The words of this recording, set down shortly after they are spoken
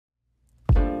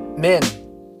Men,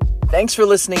 thanks for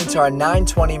listening to our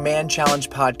 920 Man Challenge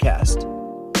podcast.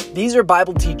 These are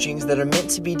Bible teachings that are meant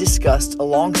to be discussed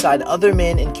alongside other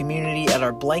men in community at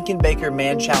our Blankenbaker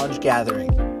Man Challenge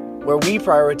gathering, where we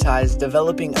prioritize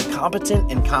developing a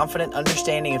competent and confident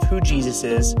understanding of who Jesus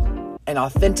is and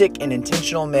authentic and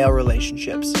intentional male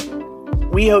relationships.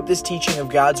 We hope this teaching of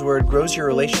God's Word grows your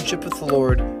relationship with the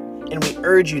Lord, and we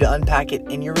urge you to unpack it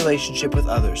in your relationship with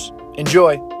others.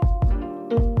 Enjoy!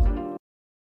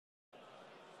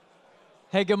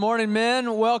 Hey, good morning,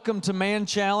 men. Welcome to Man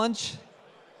Challenge.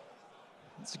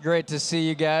 It's great to see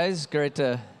you guys. Great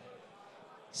to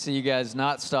see you guys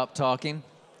not stop talking.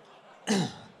 The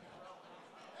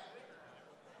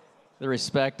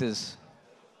respect is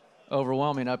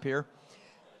overwhelming up here.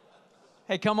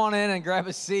 Hey, come on in and grab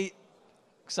a seat.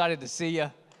 Excited to see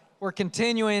you. We're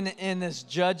continuing in this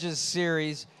Judges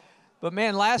series. But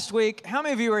man, last week, how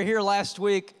many of you were here last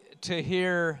week to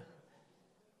hear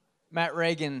Matt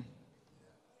Reagan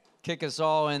kick us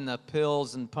all in the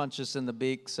pills and punch us in the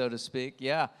beak, so to speak?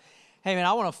 Yeah. Hey, man,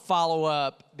 I want to follow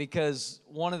up because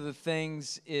one of the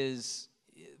things is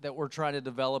that we're trying to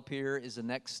develop here is the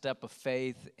next step of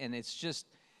faith, and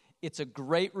it's a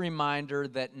great reminder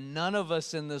that none of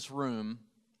us in this room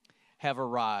have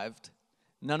arrived.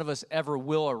 None of us ever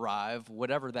will arrive,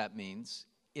 whatever that means.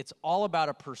 It's all about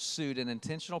a pursuit, an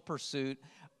intentional pursuit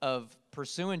of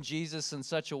pursuing Jesus in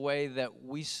such a way that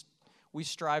we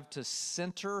strive to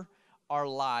center our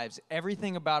lives,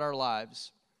 everything about our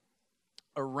lives,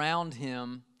 around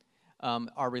Him,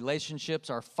 our relationships,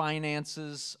 our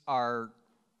finances, our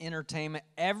entertainment,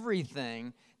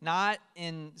 everything, not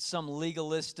in some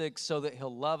legalistic so that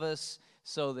He'll love us,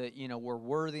 so that, we're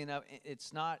worthy enough.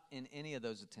 It's not in any of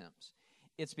those attempts.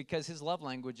 It's because His love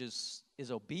language is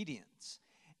obedience.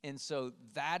 And so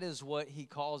that is what He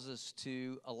calls us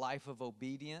to, a life of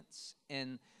obedience.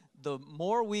 And the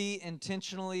more we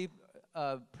intentionally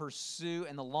pursue,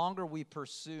 and the longer we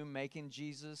pursue making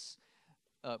Jesus,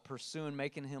 pursuing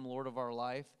making Him Lord of our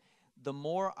life, the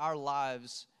more our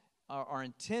lives are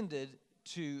intended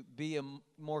to be a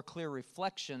more clear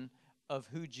reflection of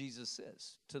who Jesus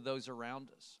is to those around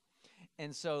us.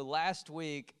 And so last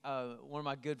week, one of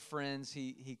my good friends,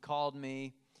 he called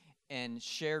me and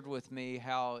shared with me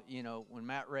how, when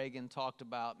Matt Reagan talked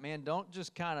about, man, don't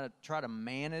just kind of try to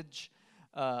manage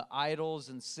idols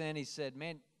and sin. He said,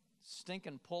 man,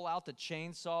 stinking pull out the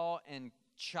chainsaw and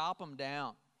chop them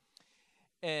down.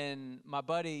 And my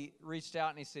buddy reached out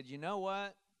and he said, you know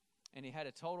what? And he had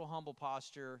a total humble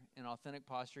posture, an authentic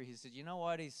posture. He said, you know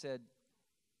what? He said,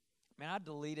 man, I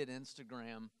deleted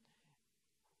Instagram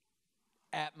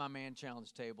at my Man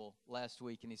Challenge table last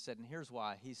week. And he said, and here's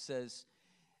why. He says,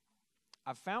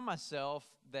 I found myself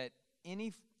that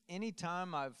any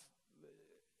time a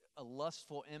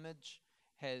lustful image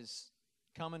has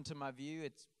come into my view,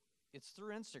 it's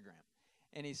through Instagram.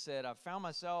 And he said, I found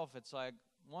myself, it's like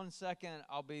 1 second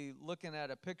I'll be looking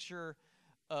at a picture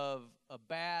of a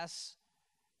bass,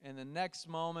 and the next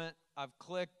moment I've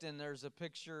clicked and there's a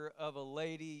picture of a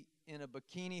lady in a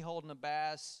bikini holding a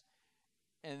bass,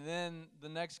 and then the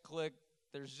next click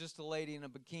there's just a lady in a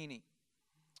bikini.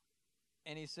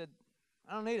 And he said,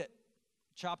 I don't need it.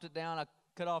 Chopped it down, I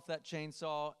cut off that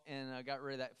chainsaw, and I got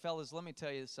rid of that. Fellas, let me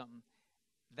tell you something.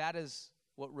 That is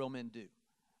what real men do.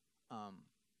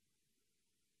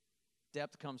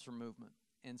 Depth comes from movement.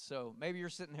 And so maybe you're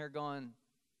sitting here going,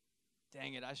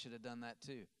 dang it, I should have done that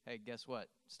too. Hey, guess what?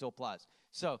 Still applies.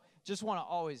 So just want to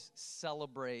always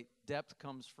celebrate depth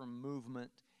comes from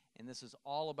movement, and this is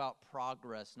all about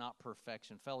progress, not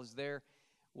perfection. Fellas,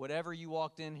 whatever you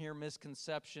walked in here,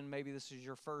 misconception, maybe this is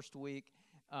your first week,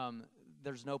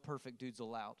 there's no perfect dudes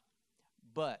allowed.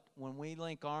 But when we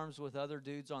link arms with other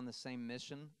dudes on the same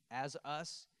mission as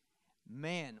us,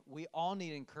 man, we all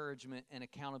need encouragement and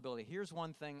accountability. Here's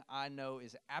one thing I know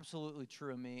is absolutely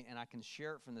true of me, and I can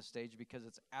share it from the stage because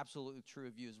it's absolutely true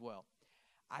of you as well.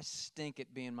 I stink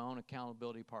at being my own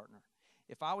accountability partner.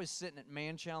 If I was sitting at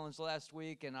Man Challenge last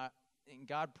week and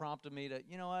God prompted me to,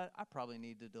 you know what, I probably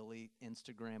need to delete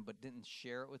Instagram, but didn't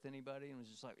share it with anybody, and was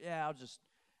just like, yeah,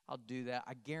 I'll do that.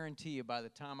 I guarantee you by the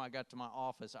time I got to my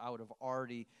office, I would have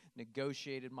already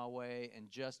negotiated my way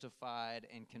and justified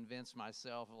and convinced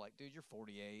myself of like, dude, you're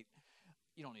 48.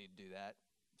 You don't need to do that.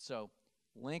 So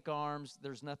link arms.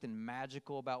 There's nothing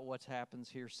magical about what happens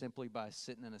here simply by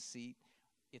sitting in a seat.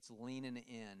 It's leaning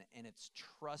in, and it's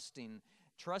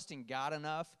trusting God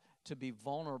enough to be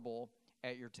vulnerable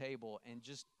at your table, and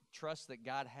just trust that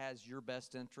God has your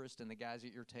best interest and the guys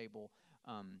at your table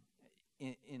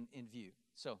in view.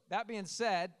 So that being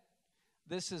said,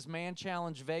 this is Man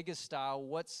Challenge Vegas style.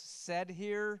 What's said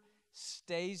here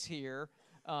stays here.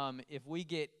 If we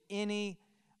get any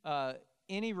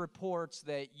reports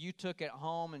that you took at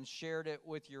home and shared it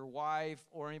with your wife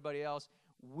or anybody else,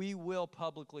 we will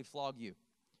publicly flog you.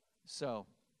 So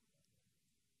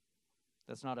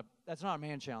that's not a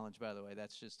man challenge, by the way.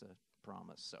 That's just a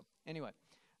promise. So anyway,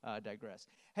 I digress.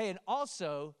 Hey, and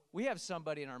also we have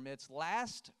somebody in our midst.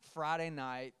 Last Friday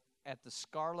night at the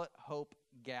Scarlet Hope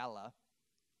Gala,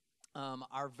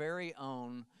 our very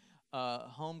own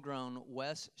homegrown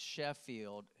Wes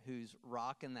Sheffield, who's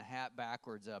rocking the hat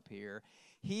backwards up here,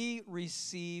 he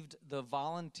received the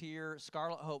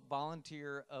Scarlet Hope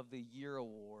Volunteer of the Year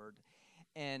Award.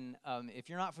 And if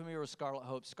you're not familiar with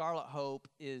Scarlet Hope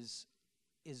is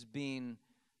being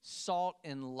salt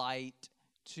and light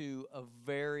to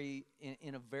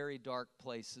in a very dark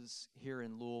places here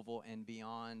in Louisville and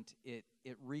beyond. It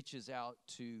reaches out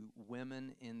to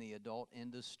women in the adult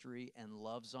industry and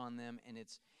loves on them. And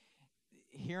it's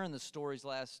hearing the stories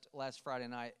last Friday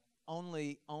night.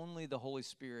 Only the Holy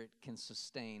Spirit can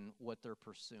sustain what they're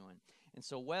pursuing. And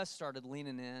so Wes started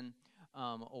leaning in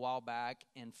a while back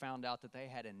and found out that they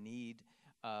had a need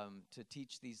to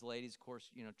teach these ladies. Of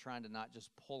course, trying to not just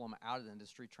pull them out of the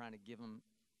industry, trying to give them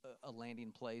a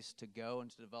landing place to go and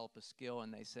to develop a skill.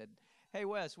 And they said, hey,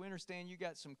 Wes, we understand you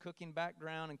got some cooking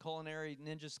background and culinary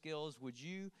ninja skills. Would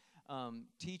you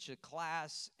teach a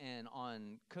class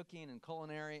on cooking and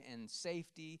culinary and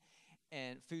safety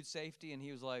and food safety? And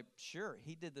he was like, sure.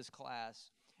 He did this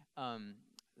class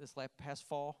this past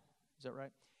fall. Is that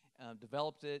right?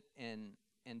 Developed it and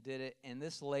did it. And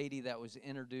this lady that was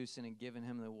introducing and giving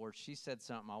him the award, she said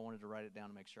something. I wanted to write it down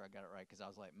to make sure I got it right, because I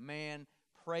was like, man,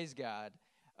 praise God.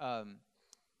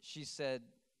 She said,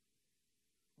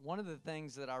 one of the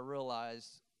things that I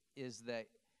realized is that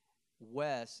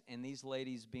Wes, and these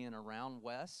ladies being around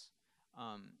Wes,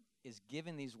 is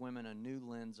giving these women a new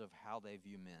lens of how they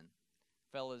view men.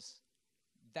 Fellas,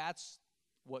 that's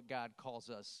what God calls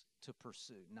us to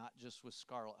pursue, not just with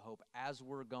Scarlet Hope. As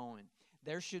we're going,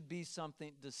 there should be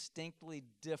something distinctly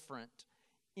different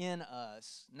in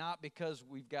us, not because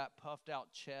we've got puffed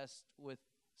out chest with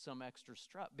some extra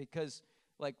strut, because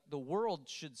like the world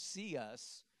should see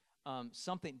us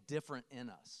something different in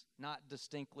us, not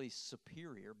distinctly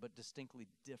superior, but distinctly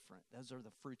different. Those are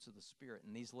the fruits of the Spirit.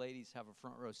 And these ladies have a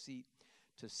front row seat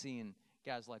to seeing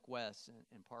guys like Wes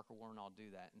and Parker Warren all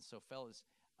do that. And so, fellas,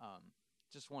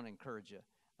 just want to encourage you.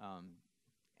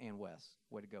 And Wes,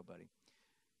 way to go, buddy.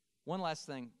 One last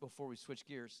thing before we switch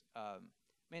gears.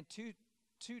 Man,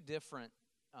 two different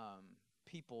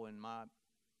people in my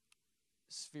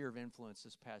sphere of influence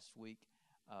this past week,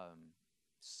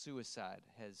 suicide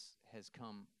has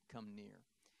come near.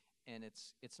 And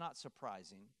it's not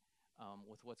surprising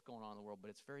with what's going on in the world, but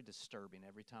it's very disturbing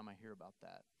every time I hear about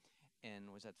that.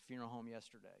 And was at the funeral home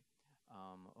yesterday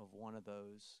of one of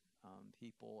those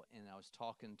people, and I was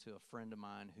talking to a friend of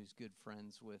mine who's good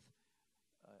friends with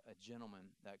a gentleman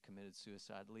that committed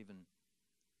suicide, leaving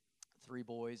 3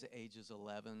 boys ages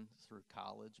 11 through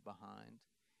college behind,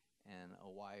 and a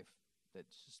wife that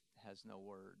just has no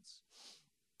words.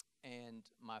 And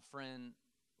my friend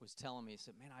was telling me, he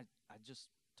said, man, I just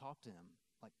talked to him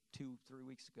like 2-3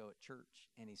 weeks ago at church,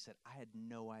 and he said, I had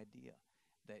no idea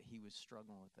that he was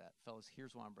struggling with that. Fellas,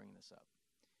 here's why I'm bringing this up.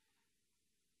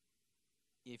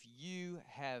 If you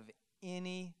have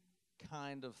any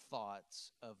kind of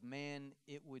thoughts of, man,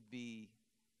 it would be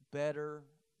better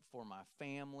for my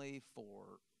family,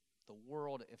 for the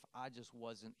world, if I just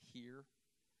wasn't here,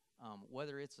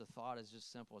 whether it's a thought as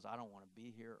just simple as I don't want to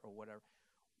be here or whatever,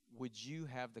 would you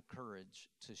have the courage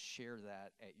to share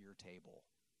that at your table,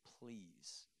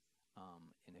 please?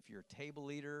 And if you're a table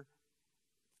leader,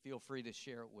 feel free to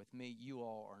share it with me. You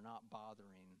all are not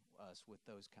bothering us with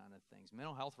those kind of things.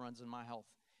 Mental health runs in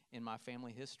my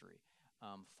family history.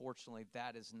 Fortunately,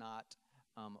 that is not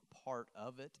part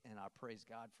of it, and I praise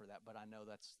God for that. But I know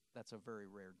that's a very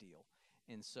rare deal,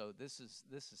 and so this is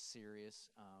serious.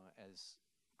 As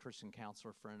Christian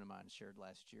counselor friend of mine shared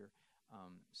last year,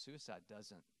 suicide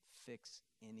doesn't fix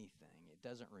anything. It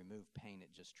doesn't remove pain.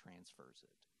 It just transfers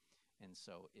it. And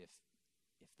so if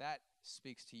that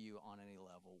speaks to you on any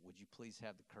level, would you please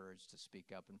have the courage to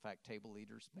speak up? In fact, table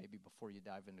leaders, maybe before you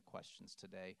dive into questions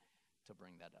today, to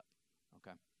bring that up.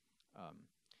 Okay.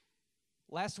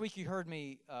 Last week you heard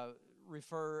me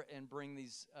refer and bring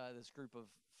this group of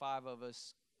 5 of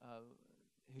us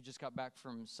who just got back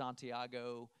from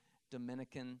Santiago,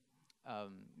 Dominican,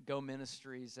 Go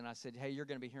Ministries, and I said, hey, you're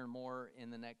going to be hearing more in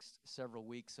the next several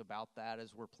weeks about that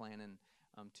as we're planning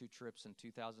 2 trips in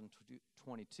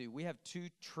 2022. We have 2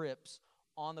 trips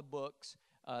on the books.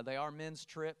 They are men's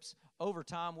trips. Over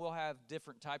time, we'll have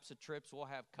different types of trips. We'll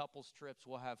have couples trips.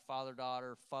 We'll have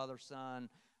father-daughter, father-son,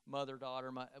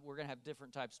 mother-daughter. We're going to have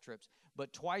different types of trips.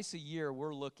 But twice a year,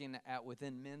 we're looking at,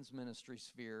 within men's ministry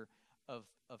sphere, of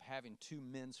having 2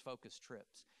 men's-focused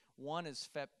trips. One is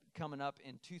coming up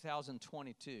in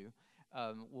 2022.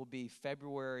 Will be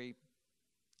February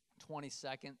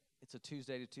 22nd. It's a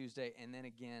Tuesday to Tuesday. And then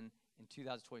again in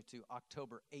 2022,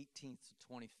 October 18th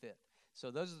to 25th.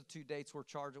 So those are the 2 dates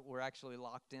we're actually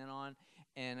locked in on.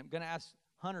 And I'm going to ask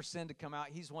Hunter Sin to come out.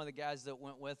 He's one of the guys that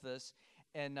went with us.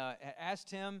 And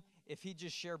asked him if he'd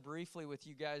just share briefly with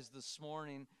you guys this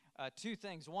morning 2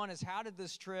 things. One is, how did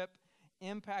this trip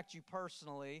impact you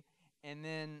personally? And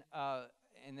then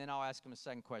I'll ask him a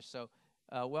second question.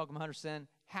 So welcome, Hunter Sin.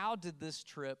 How did this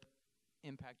trip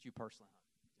impact you personally?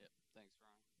 Yep. Thanks,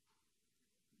 Ryan.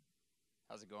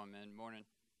 How's it going, man? Morning.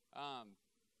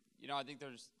 I think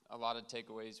there's a lot of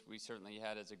takeaways we certainly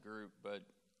had as a group, but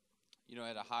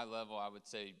at a high level, I would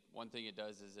say one thing it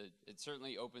does is it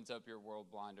certainly opens up your world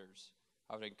blinders.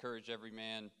 I would encourage every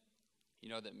man,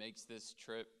 that makes this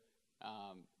trip.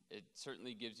 It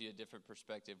certainly gives you a different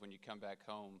perspective when you come back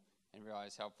home and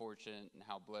realize how fortunate and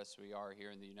how blessed we are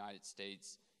here in the United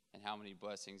States, and how many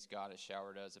blessings God has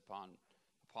showered us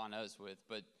upon us with.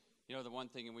 But the one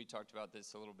thing, and we talked about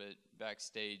this a little bit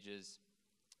backstage, is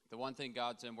the one thing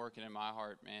God's been working in my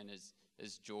heart, man,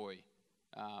 is joy.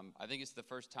 I think it's the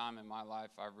first time in my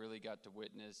life I really got to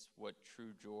witness what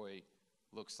true joy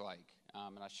looks like.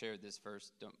 And I shared this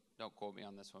verse. Don't quote me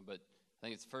on this one, but I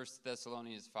think it's 1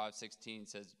 Thessalonians 5:16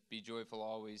 says, "Be joyful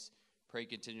always, pray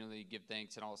continually, give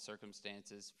thanks in all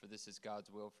circumstances, for this is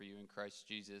God's will for you in Christ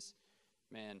Jesus."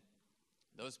 Man,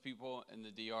 those people in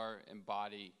the DR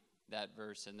embody that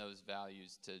verse and those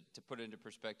values. To put it into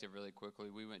perspective really quickly,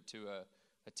 we went to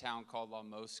a town called La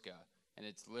Mosca, and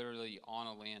it's literally on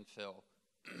a landfill.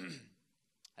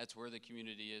 That's where the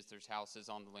community is. There's houses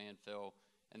on the landfill,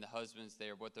 and the husbands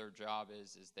there, what their job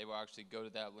is they will actually go to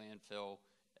that landfill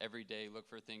every day, look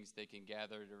for things they can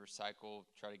gather to recycle,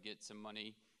 try to get some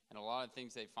money. And a lot of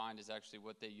things they find is actually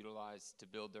what they utilize to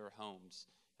build their homes.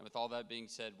 And with all that being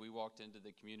said, we walked into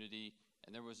the community,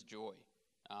 and there was joy.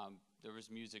 There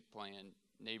was music playing,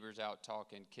 neighbors out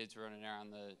talking, kids running around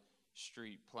the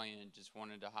street playing, just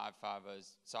wanting to high-five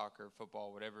us, soccer,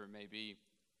 football, whatever it may be.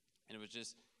 And it was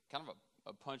just kind of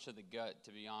a punch of the gut,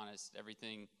 to be honest.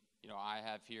 Everything, I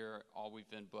have here, all we've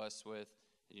been blessed with,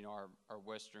 our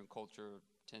Western culture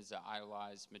tends to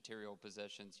idolize material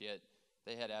possessions, yet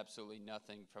they had absolutely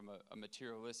nothing from a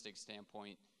materialistic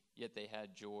standpoint, yet they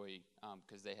had joy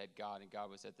because they had God, and God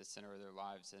was at the center of their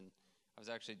lives. And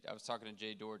I was talking to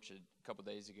Jay Dortch a couple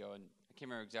days ago, and I can't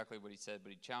remember exactly what he said,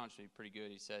 but he challenged me pretty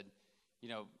good. He said,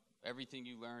 everything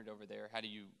you learned over there, how do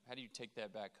you take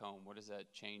that back home? What does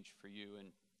that change for you?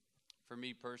 And for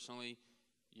me personally,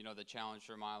 the challenge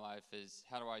for my life is,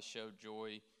 how do I show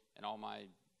joy in all my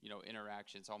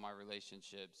interactions, all my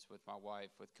relationships with my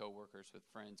wife, with coworkers, with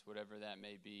friends, whatever that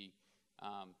may be.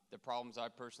 The problems I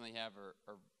personally have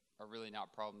are really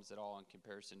not problems at all in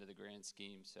comparison to the grand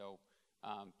scheme. So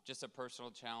just a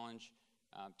personal challenge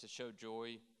to show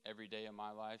joy every day of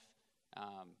my life.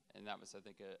 And that was, I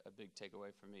think, a big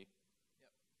takeaway for me.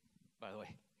 Yep. By the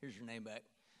way, here's your name back,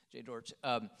 Jay Dortch.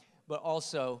 But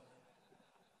also,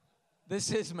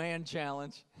 this is Man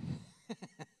Challenge.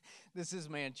 This is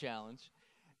Man Challenge.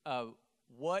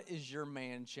 What is your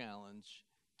man challenge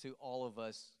to all of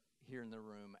us here in the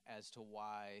room as to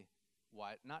why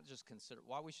not just consider,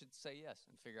 why we should say yes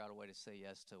and figure out a way to say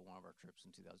yes to one of our trips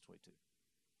in 2022?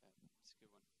 That's a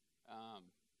good one.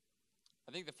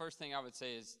 I think the first thing I would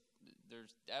say is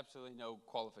there's absolutely no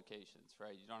qualifications,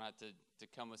 right? You don't have to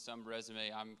come with some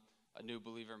resume. I'm a new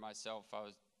believer myself.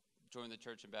 I joined the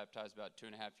church and baptized about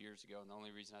 2.5 years ago, and the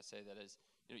only reason I say that is,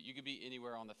 you could be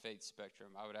anywhere on the faith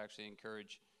spectrum. I would actually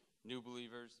encourage new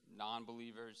believers,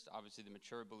 non-believers, obviously the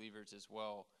mature believers as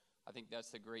well. I think that's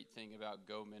the great thing about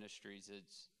Go Ministries.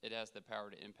 It has the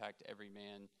power to impact every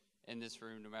man in this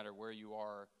room, no matter where you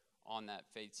are on that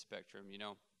faith spectrum.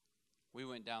 We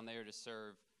went down there to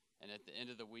serve, and at the end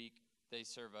of the week, they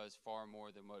serve us far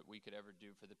more than what we could ever do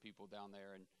for the people down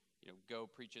there. And Go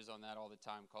preaches on that all the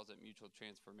time, calls it mutual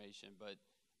transformation, but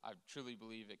I truly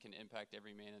believe it can impact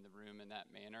every man in the room in that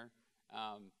manner.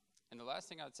 And the last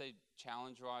thing I'd say,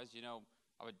 challenge-wise,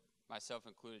 I would, myself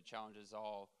included, challenge us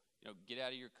all, get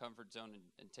out of your comfort zone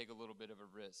and take a little bit of a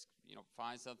risk.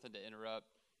 Find something to interrupt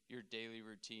your daily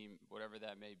routine, whatever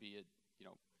that may be.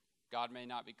 God may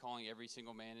not be calling every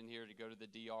single man in here to go to the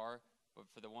DR, but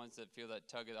for the ones that feel that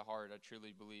tug of the heart, I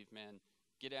truly believe, man,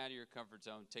 get out of your comfort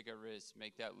zone, take a risk,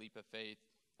 make that leap of faith.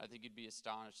 I think you'd be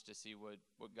astonished to see what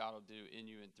God will do in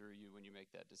you and through you when you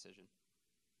make that decision.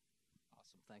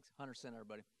 Awesome. Thanks. 100%,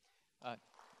 everybody.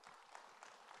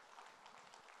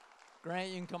 Grant,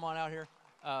 you can come on out here.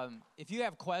 If you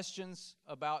have questions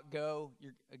about Go,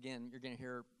 you're going to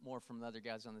hear more from the other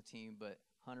guys on the team, but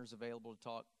Hunter's available to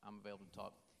talk, I'm available to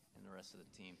talk, and the rest of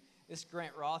the team. This is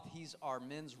Grant Roth. He's our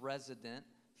men's resident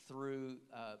through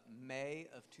May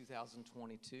of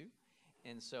 2022,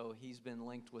 and so he's been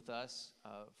linked with us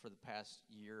for the past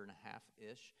year and a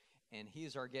half-ish, and he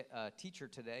is our teacher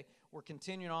today. We're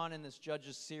continuing on in this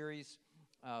Judges series,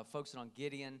 focusing on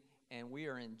Gideon, and we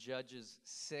are in Judges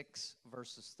 6,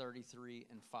 verses 33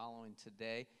 and following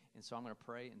today. And so I'm going to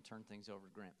pray and turn things over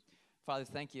to Grant. Father,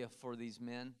 thank you for these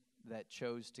men that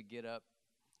chose to get up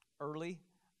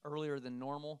earlier than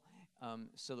normal,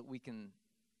 so that we can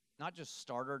not just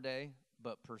start our day,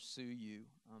 but pursue you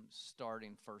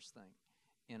starting first thing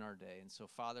in our day. And so,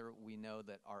 Father, we know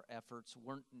that our efforts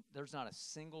there's not a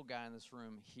single guy in this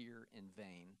room here in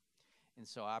vain. And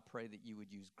so I pray that you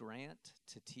would use Grant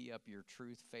to tee up your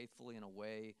truth faithfully in a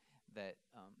way that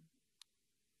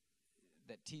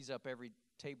tees up every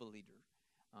table leader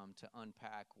to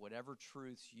unpack whatever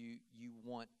truths you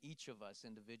want each of us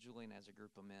individually and as a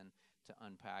group of men to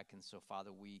unpack. And so,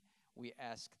 Father, we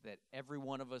ask that every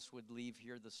one of us would leave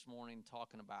here this morning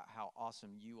talking about how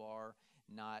awesome you are,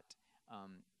 not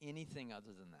anything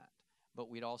other than that. But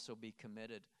we'd also be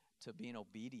committed to being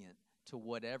obedient to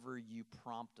whatever you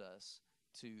prompt us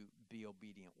to be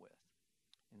obedient with.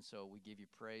 And so we give you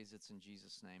praise. It's in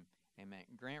Jesus' name. Amen.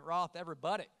 Grant Roth,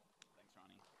 everybody. Thanks,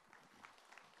 Ronnie.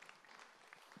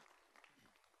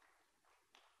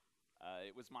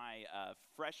 It was my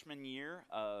freshman year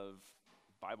of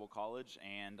Bible college,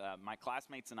 and my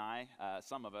classmates and I,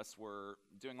 some of us, were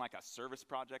doing like a service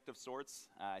project of sorts.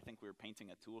 I think we were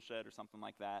painting a tool shed or something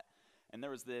like that. And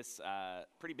there was this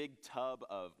pretty big tub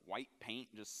of white paint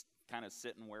just kind of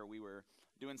sitting where we were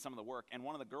doing some of the work. And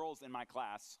one of the girls in my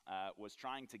class was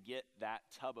trying to get that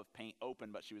tub of paint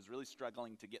open, but she was really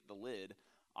struggling to get the lid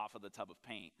off of the tub of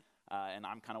paint. And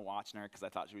I'm kind of watching her because I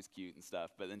thought she was cute and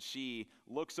stuff. But then she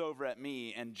looks over at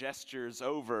me and gestures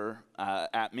over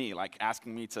at me, like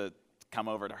asking me to come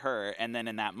over to her. And then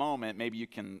in that moment, maybe you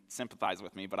can sympathize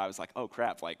with me, but I was like, oh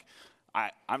crap, like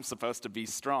I'm supposed to be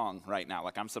strong right now.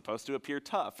 Like I'm supposed to appear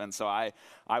tough. And so I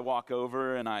walk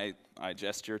over and I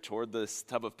gesture toward this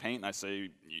tub of paint and I say,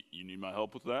 you need my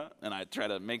help with that? And I try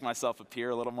to make myself appear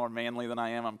a little more manly than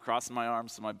I am. I'm crossing my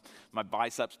arms so my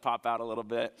biceps pop out a little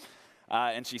bit.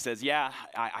 And she says, yeah,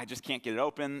 I just can't get it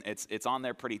open. It's on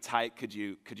there pretty tight. Could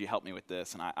you help me with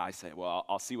this? And I say, well,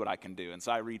 I'll see what I can do. And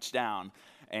so I reach down,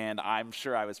 and I'm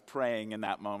sure I was praying in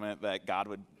that moment that God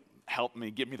would help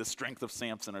me, give me the strength of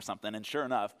Samson or something. And sure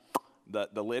enough,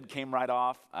 the lid came right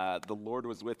off. The Lord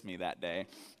was with me that day.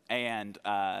 And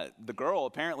the girl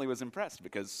apparently was impressed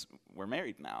because we're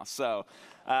married now. So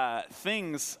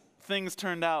things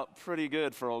turned out pretty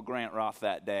good for old Grant Roth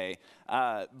that day.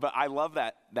 But I love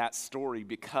that story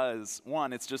because,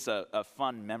 one, it's just a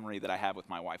fun memory that I have with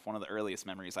my wife, one of the earliest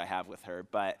memories I have with her.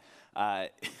 But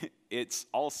it's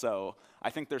also, I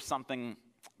think there's something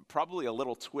probably a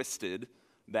little twisted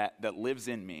that lives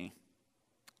in me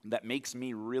that makes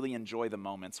me really enjoy the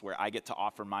moments where I get to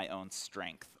offer my own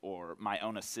strength or my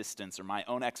own assistance or my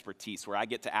own expertise, where I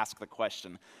get to ask the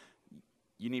question,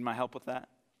 you need my help with that?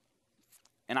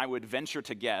 And I would venture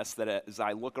to guess that as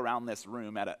I look around this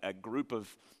room at a group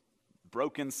of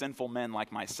broken, sinful men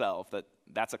like myself,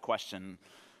 that's a question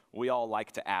we all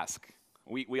like to ask.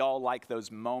 We all like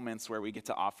those moments where we get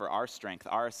to offer our strength,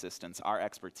 our assistance, our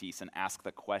expertise, and ask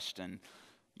the question,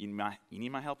 you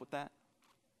need my help with that?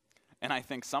 And I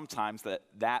think sometimes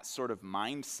that sort of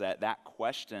mindset, that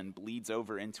question bleeds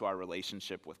over into our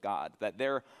relationship with God. That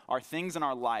there are things in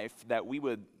our life that we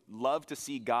would love to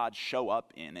see God show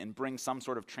up in and bring some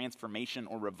sort of transformation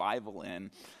or revival in.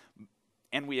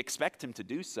 And we expect him to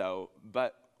do so,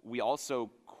 but we also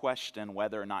question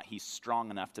whether or not he's strong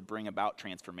enough to bring about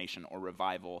transformation or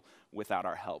revival without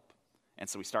our help. And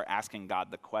so we start asking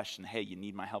God the question, hey, you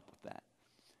need my help with that?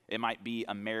 It might be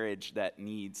a marriage that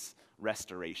needs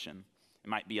restoration. It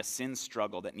might be a sin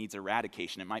struggle that needs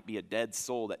eradication. It might be a dead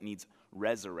soul that needs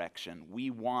resurrection.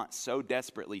 We want so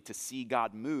desperately to see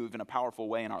God move in a powerful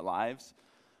way in our lives,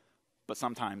 but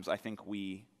sometimes I think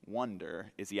we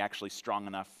wonder, is he actually strong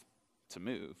enough to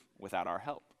move without our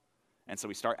help? And so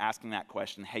we start asking that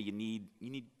question, hey, you need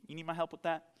my help with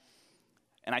that?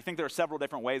 And I think there are several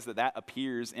different ways that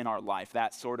appears in our life,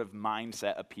 that sort of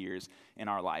mindset appears in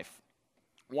our life.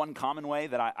 One common way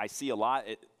that I see a lot,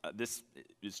 this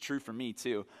is true for me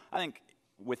too, I think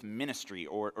with ministry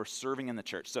or serving in the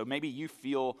church. So maybe you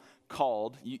feel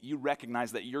called, you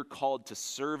recognize that you're called to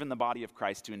serve in the body of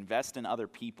Christ, to invest in other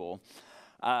people.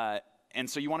 And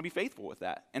so you want to be faithful with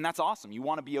that. And that's awesome. You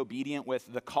want to be obedient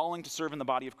with the calling to serve in the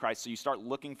body of Christ. So you start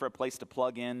looking for a place to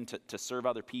plug in to serve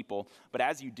other people. But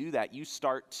as you do that, you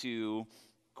start to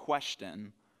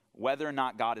question whether or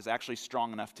not God is actually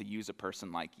strong enough to use a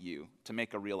person like you to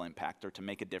make a real impact or to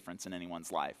make a difference in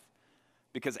anyone's life.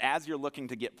 Because as you're looking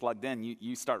to get plugged in,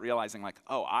 you start realizing like,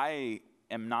 oh, I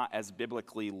am not as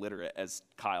biblically literate as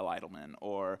Kyle Eidelman,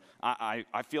 or I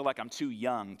feel like I'm too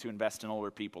young to invest in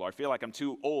older people, or I feel like I'm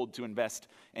too old to invest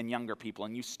in younger people.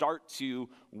 And you start to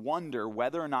wonder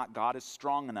whether or not God is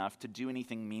strong enough to do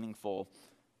anything meaningful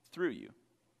through you.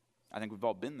 I think we've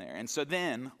all been there. And so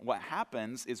then what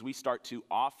happens is we start to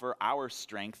offer our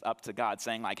strength up to God,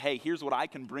 saying like, hey, here's what I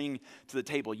can bring to the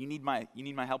table. You need my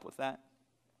help with that?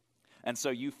 And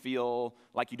so you feel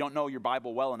like you don't know your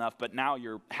Bible well enough, but now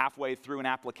you're halfway through an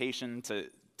application to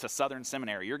Southern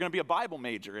Seminary. You're going to be a Bible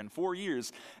major in 4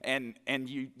 years, and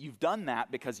you've done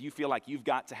that because you feel like you've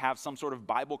got to have some sort of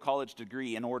Bible college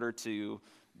degree in order to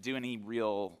do any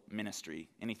real ministry,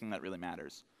 anything that really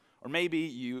matters. Or maybe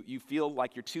you feel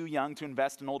like you're too young to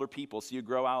invest in older people, so you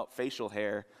grow out facial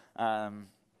hair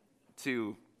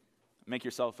to make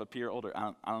yourself appear older.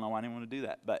 I don't know why anyone would do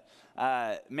that. But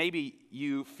maybe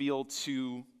you feel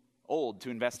too old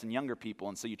to invest in younger people,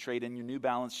 and so you trade in your New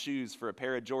Balance shoes for a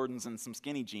pair of Jordans and some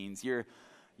skinny jeans. You're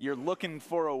looking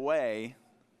for a way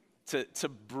to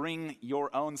bring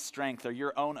your own strength or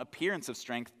your own appearance of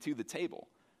strength to the table,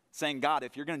 saying, God,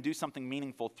 if you're going to do something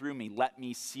meaningful through me, let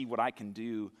me see what I can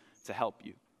do to help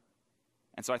you.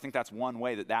 And so I think that's one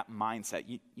way that mindset,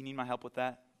 you need my help with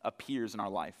that, appears in our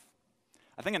life.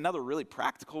 I think another really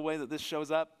practical way that this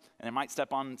shows up, and it might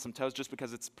step on some toes just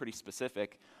because it's pretty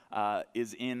specific,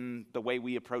 is in the way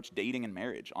we approach dating and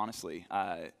marriage, honestly.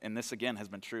 And this, again, has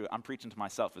been true. I'm preaching to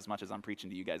myself as much as I'm preaching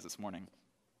to you guys this morning.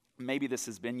 Maybe this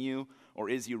has been you or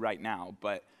is you right now,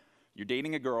 but you're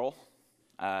dating a girl,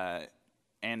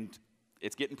 and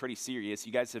it's getting pretty serious.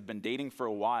 You guys have been dating for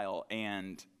a while,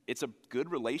 and it's a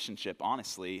good relationship,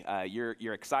 honestly.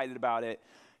 You're excited about it.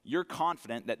 You're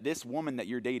confident that this woman that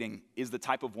you're dating is the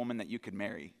type of woman that you could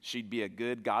marry. She'd be a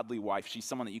good, godly wife. She's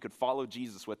someone that you could follow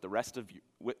Jesus with the rest of you,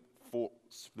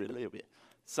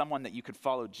 someone that you could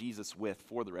follow Jesus with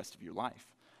for the rest of your life.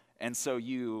 And so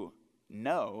you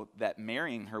know that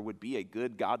marrying her would be a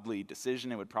good, godly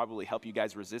decision. It would probably help you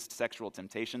guys resist sexual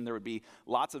temptation. There would be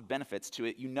lots of benefits to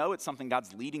it. You know it's something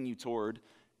God's leading you toward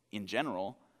in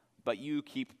general, but you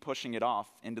keep pushing it off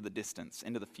into the distance,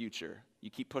 into the future.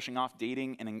 You keep pushing off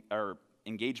dating or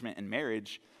engagement and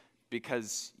marriage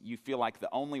because you feel like the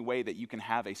only way that you can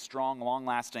have a strong,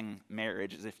 long-lasting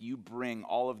marriage is if you bring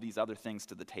all of these other things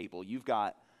to the table. You've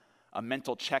got a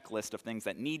mental checklist of things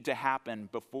that need to happen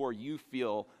before you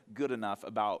feel good enough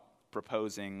about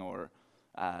proposing or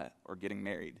getting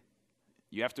married.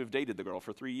 You have to have dated the girl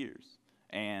for 3 years.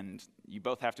 And you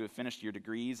both have to have finished your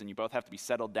degrees, and you both have to be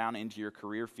settled down into your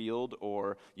career field,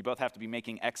 or you both have to be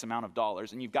making X amount of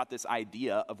dollars, and you've got this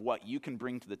idea of what you can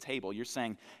bring to the table. You're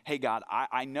saying, hey, God,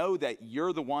 I know that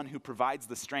you're the one who provides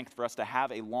the strength for us to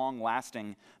have a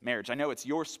long-lasting marriage. I know it's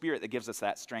your Spirit that gives us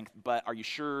that strength, but are you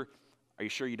sure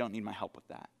you don't need my help with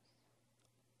that?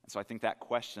 And so I think that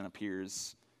question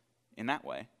appears in that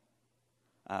way.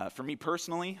 For me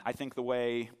personally, I think the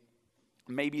way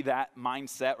maybe that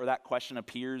mindset or that question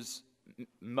appears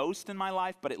most in my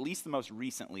life, but at least the most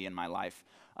recently in my life,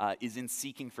 is in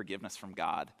seeking forgiveness from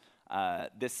God.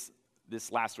 This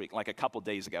last week, like a couple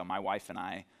days ago, my wife and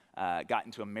I got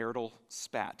into a marital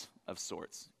spat of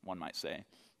sorts, one might say.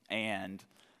 And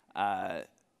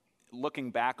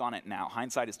looking back on it now,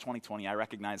 hindsight is 20/20. I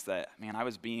recognize that, man, I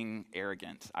was being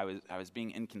arrogant. I was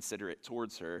being inconsiderate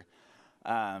towards her.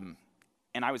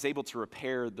 And I was able to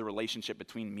repair the relationship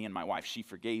between me and my wife. She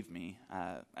forgave me.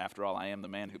 After all, I am the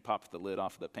man who popped the lid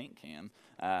off the paint can.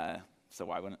 So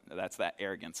why wouldn't, that's that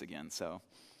arrogance again. So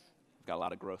I've got a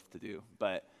lot of growth to do.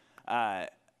 But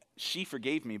she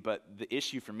forgave me, but the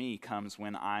issue for me comes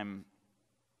when I'm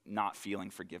not feeling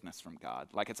forgiveness from God.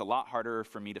 Like, it's a lot harder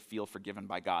for me to feel forgiven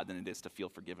by God than it is to feel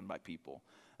forgiven by people.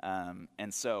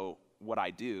 And so what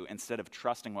I do, instead of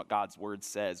trusting what God's word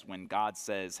says, when God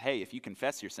says, hey, if you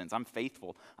confess your sins, I'm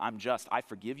faithful, I'm just, I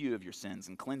forgive you of your sins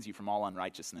and cleanse you from all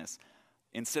unrighteousness.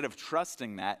 Instead of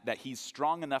trusting that he's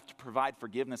strong enough to provide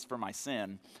forgiveness for my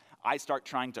sin, I start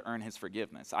trying to earn his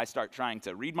forgiveness. I start trying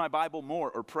to read my Bible more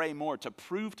or pray more to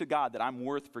prove to God that I'm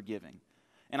worth forgiving.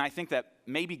 And I think that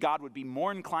maybe God would be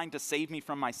more inclined to save me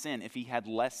from my sin if he had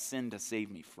less sin to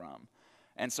save me from.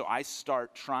 And so I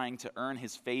start trying to earn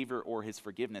his favor or his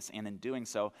forgiveness, and in doing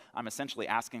so, I'm essentially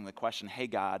asking the question, hey,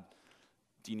 God,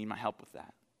 do you need my help with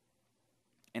that?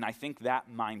 And I think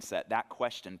that mindset, that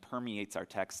question permeates our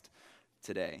text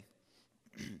today.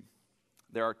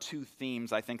 there are two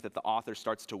themes I think that the author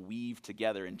starts to weave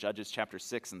together in Judges chapter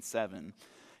 6 and 7.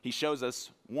 He shows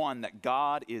us, one, that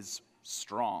God is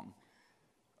strong.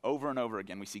 Over and over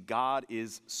again, we see God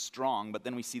is strong, but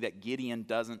then we see that Gideon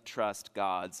doesn't trust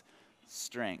God's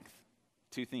strength.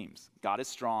 Two themes. God is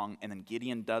strong, and then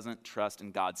Gideon doesn't trust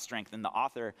in God's strength. And the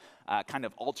author kind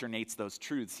of alternates those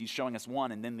truths. He's showing us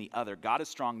one and then the other. God is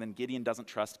strong, then Gideon doesn't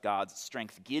trust God's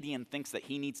strength. Gideon thinks that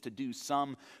he needs to do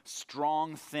some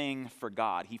strong thing for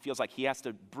God. He feels like he has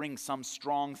to bring some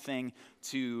strong thing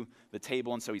to the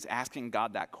table, and so he's asking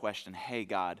God that question. Hey,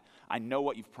 God, I know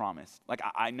what you've promised. Like,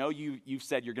 I know you've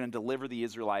said you're going to deliver the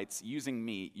Israelites using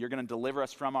me. You're going to deliver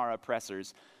us from our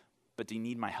oppressors, but do you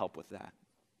need my help with that?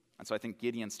 And so I think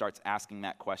Gideon starts asking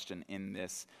that question in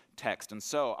this text. And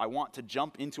so I want to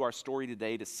jump into our story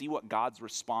today to see what God's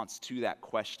response to that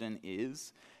question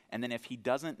is. And then if he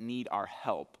doesn't need our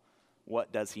help,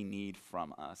 what does he need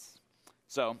from us?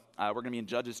 So we're going to be in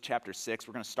Judges chapter 6.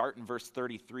 We're going to start in verse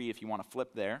 33 if you want to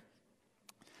flip there.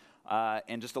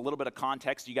 And just a little bit of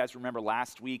context. You guys remember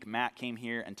last week Matt came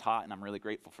here and taught, and I'm really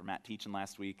grateful for Matt teaching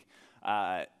last week.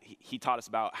 He taught us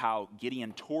about how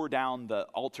Gideon tore down the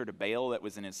altar to Baal that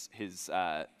was in his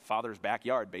father's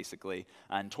backyard, basically,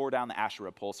 and tore down the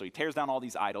Asherah pole. So he tears down all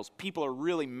these idols. People are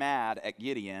really mad at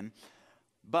Gideon.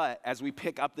 But as we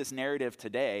pick up this narrative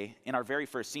today, in our very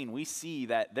first scene, we see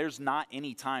that there's not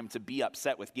any time to be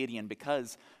upset with Gideon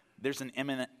because there's an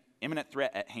imminent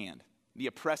threat at hand. The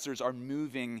oppressors are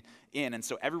moving in, and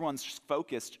so everyone's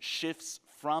focus shifts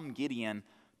from Gideon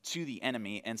to the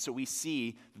enemy, and so we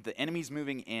see the enemy's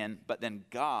moving in, but then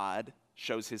God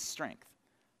shows his strength.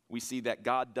 We see that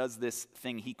God does this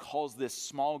thing. He calls this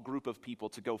small group of people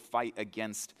to go fight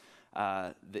against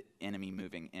the enemy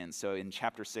moving in. So in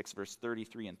chapter 6, verse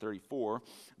 33 and 34,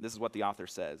 this is what the author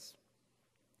says.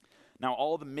 Now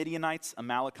all the Midianites,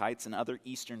 Amalekites, and other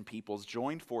eastern peoples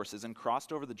joined forces and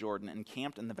crossed over the Jordan and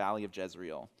camped in the valley of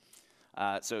Jezreel.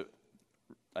 So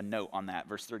a note on that,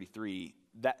 verse 33,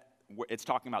 that it's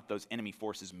talking about those enemy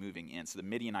forces moving in. So the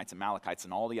Midianites, Amalekites,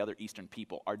 and all the other eastern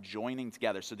people are joining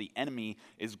together. So the enemy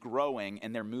is growing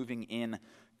and they're moving in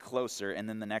closer. And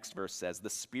then the next verse says, the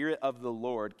Spirit of the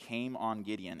Lord came on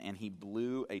Gideon, and he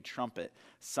blew a trumpet,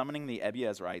 summoning the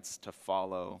Abiezrites to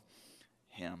follow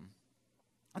him.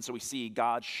 And so we see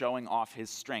God showing off his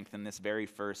strength in this very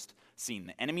first scene.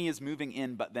 The enemy is moving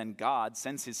in, but then God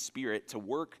sends his Spirit to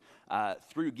work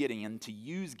through Gideon, to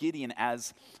use Gideon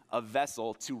as a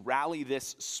vessel to rally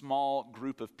this small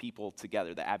group of people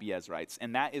together, the Abiezrites.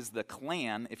 And that is the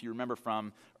clan, if you remember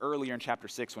from earlier in chapter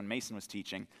 6 when Mason was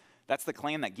teaching, that's the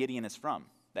clan that Gideon is from,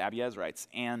 the Abiezrites.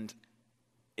 And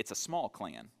it's a small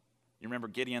clan. You remember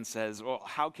Gideon says, well,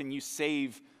 how can you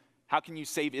save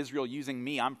Israel using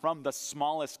me? I'm from the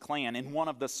smallest clan in one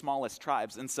of the smallest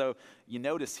tribes. And so you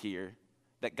notice here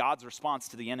that God's response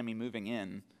to the enemy moving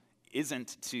in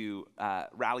isn't to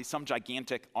rally some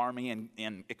gigantic army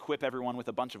and equip everyone with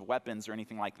a bunch of weapons or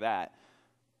anything like that,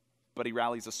 but he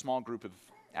rallies a small group of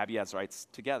Abiezrites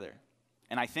together.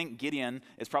 And I think Gideon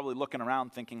is probably looking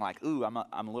around thinking like, ooh, I'm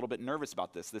a little bit nervous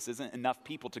about this. This isn't enough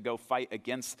people to go fight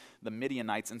against the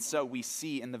Midianites. And so we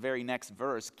see in the very next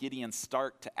verse, Gideon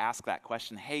start to ask that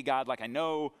question. Hey, God, like I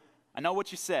know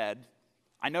what you said.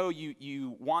 I know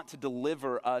you want to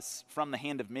deliver us from the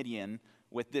hand of Midian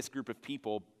with this group of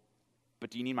people, but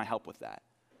do you need my help with that?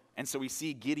 And so we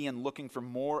see Gideon looking for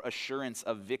more assurance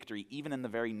of victory, even in the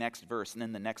very next verse and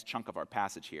in the next chunk of our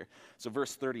passage here. So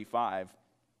verse 35,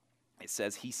 it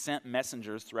says, he sent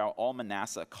messengers throughout all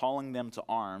Manasseh, calling them to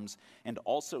arms, and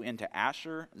also into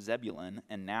Asher, Zebulun,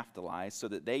 and Naphtali, so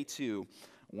that they too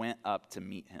went up to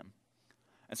meet him.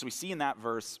 And so we see in that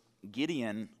verse,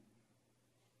 Gideon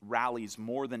rallies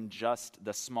more than just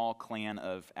the small clan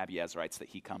of Abiezrites that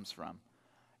he comes from.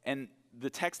 And the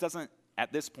text doesn't,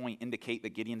 at this point, indicate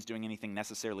that Gideon's doing anything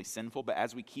necessarily sinful, but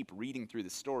as we keep reading through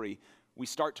the story, we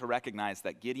start to recognize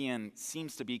that Gideon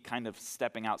seems to be kind of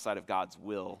stepping outside of God's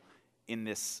will in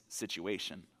this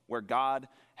situation, where God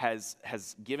has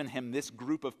given him this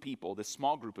group of people, this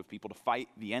small group of people to fight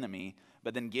the enemy,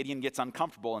 but then Gideon gets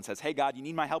uncomfortable and says, hey, God, you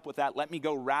need my help with that? Let me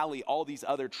go rally all these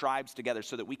other tribes together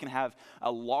so that we can have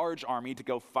a large army to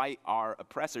go fight our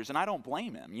oppressors. And I don't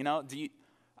blame him. You know,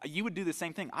 you would do the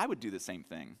same thing. I would do the same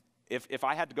thing. If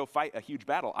I had to go fight a huge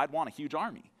battle, I'd want a huge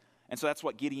army. And so that's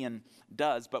what Gideon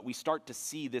does, but we start to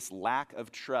see this lack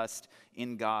of trust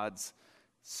in God's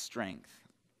strength.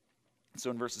 So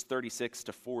in verses 36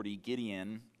 to 40,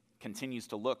 Gideon continues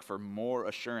to look for more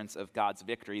assurance of God's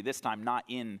victory, this time not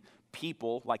in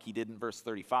people like he did in verse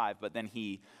 35, but then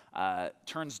he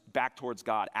turns back towards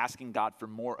God, asking God for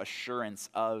more assurance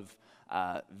of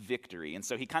victory. And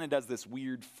so he kind of does this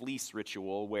weird fleece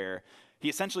ritual where he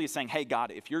essentially is saying, hey,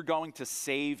 God, if you're going to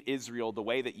save Israel the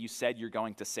way that you said you're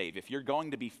going to save, if you're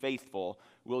going to be faithful,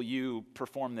 will you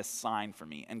perform this sign for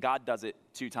me? And God does it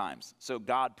 2 times. So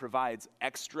God provides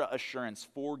extra assurance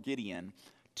for Gideon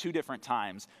 2 different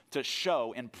times to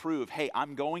show and prove, hey,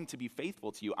 I'm going to be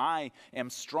faithful to you. I am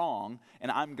strong,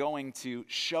 and I'm going to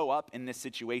show up in this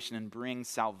situation and bring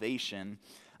salvation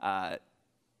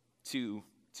to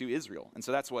Israel. And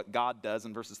so that's what God does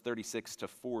in verses 36 to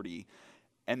 40.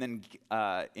 And then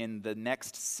in the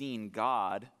next scene,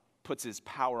 God puts his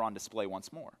power on display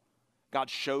once more. God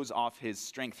shows off his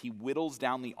strength. He whittles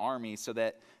down the army so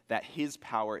that his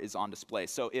power is on display.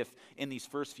 So if in these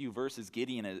first few verses,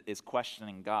 Gideon is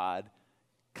questioning God,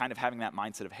 kind of having that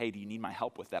mindset of, hey, do you need my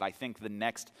help with that? I think the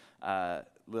next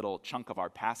little chunk of our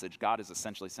passage, God is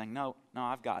essentially saying, no,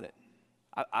 I've got it.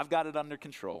 I've got it under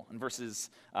control. In verses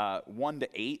 1 to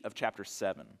 8 of chapter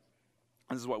 7,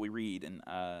 this is what we read in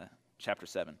chapter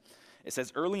 7. It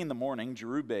says, early in the morning,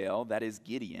 Jerubbaal, that is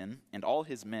Gideon, and all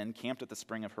his men camped at the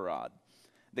spring of Harod.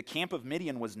 The camp of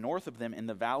Midian was north of them in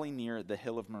the valley near the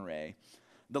hill of Moreh.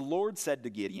 The Lord said to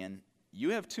Gideon,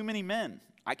 you have too many men.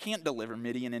 I can't deliver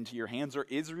Midian into your hands, or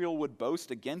Israel would boast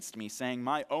against me, saying,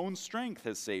 my own strength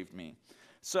has saved me.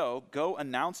 So go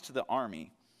announce to the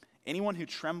army, anyone who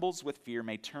trembles with fear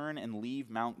may turn and leave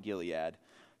Mount Gilead.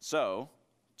 So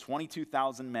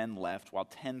 22,000 men left while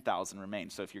 10,000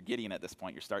 remained. So if you're Gideon at this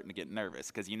point, you're starting to get nervous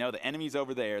because you know the enemy's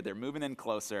over there. They're moving in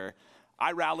closer.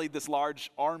 I rallied this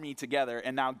large army together,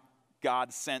 and now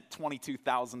God sent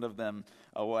 22,000 of them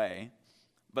away.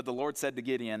 But the Lord said to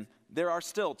Gideon, there are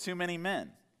still too many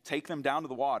men. Take them down to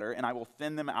the water, and I will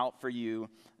thin them out for you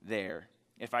there.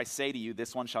 If I say to you,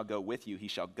 this one shall go with you, he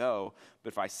shall go.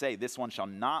 But if I say, this one shall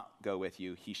not go with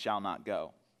you, he shall not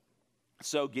go.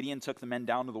 So Gideon took the men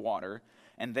down to the water,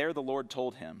 and there the Lord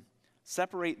told him,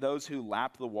 separate those who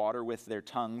lap the water with their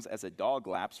tongues as a dog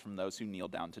laps from those who kneel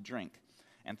down to drink.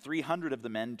 And 300 of the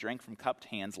men drank from cupped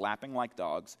hands, lapping like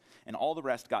dogs, and all the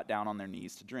rest got down on their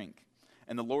knees to drink.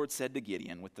 And the Lord said to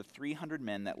Gideon, with the 300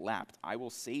 men that lapped, I will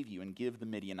save you and give the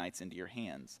Midianites into your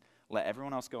hands. Let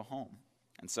everyone else go home.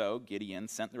 And so Gideon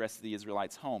sent the rest of the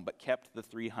Israelites home, but kept the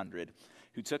 300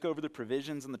 who took over the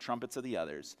provisions and the trumpets of the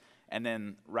others. And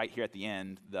then right here at the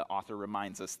end, the author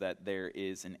reminds us that there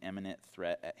is an imminent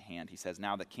threat at hand. He says,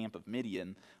 now the camp of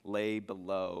Midian lay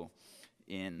below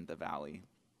in the valley.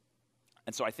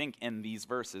 And so I think in these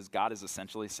verses, God is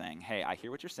essentially saying, hey, I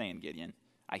hear what you're saying, Gideon.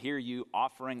 I hear you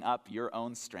offering up your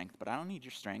own strength, but I don't need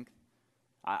your strength.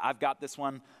 I've got this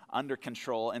one under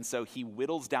control. And so he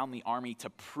whittles down the army to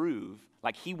prove,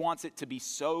 like he wants it to be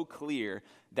so clear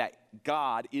that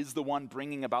God is the one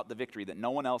bringing about the victory, that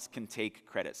no one else can take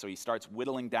credit. So he starts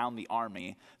whittling down the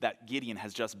army that Gideon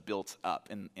has just built up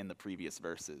in the previous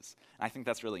verses. And I think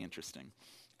that's really interesting.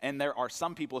 And there are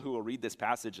some people who will read this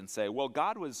passage and say, well,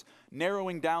 God was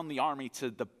narrowing down the army to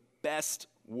the best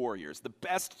warriors, the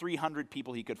best 300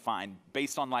 people he could find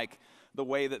based on like the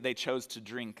way that they chose to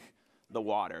drink the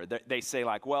water. They say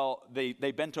like, well, they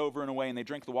bent over in a way and they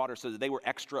drank the water so that they were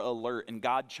extra alert, and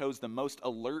God chose the most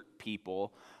alert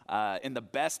people and the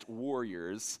best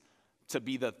warriors to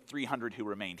be the 300 who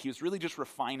remained. He was really just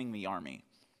refining the army.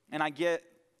 And I get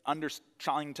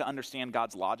trying to understand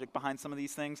God's logic behind some of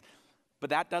these things, but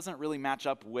that doesn't really match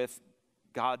up with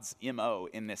God's MO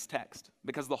in this text,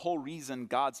 because the whole reason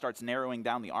God starts narrowing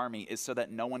down the army is so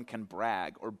that no one can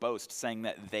brag or boast saying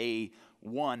that they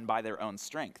won by their own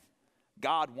strength.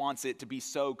 God wants it to be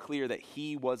so clear that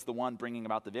he was the one bringing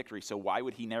about the victory. So why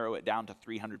would he narrow it down to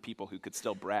 300 people who could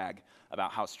still brag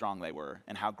about how strong they were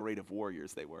and how great of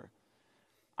warriors they were?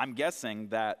 I'm guessing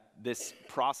that this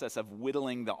process of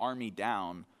whittling the army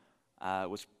down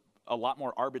was a lot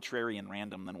more arbitrary and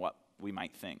random than what we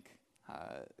might think.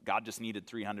 God just needed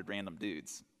 300 random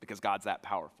dudes because God's that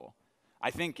powerful.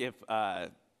 I think if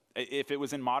it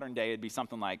was in modern day, it'd be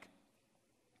something like,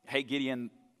 hey, Gideon,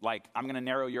 like, I'm going to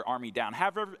narrow your army down.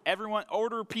 Have everyone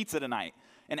order pizza tonight.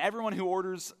 And everyone who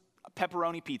orders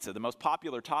pepperoni pizza, the most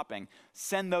popular topping,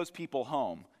 send those people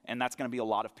home. And that's going to be a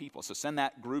lot of people. So send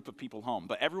that group of people home.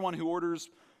 But everyone who orders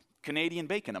Canadian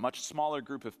bacon, a much smaller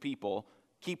group of people,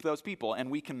 keep those people,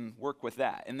 and we can work with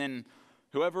that. And then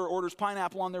whoever orders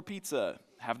pineapple on their pizza,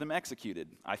 have them executed.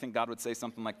 I think God would say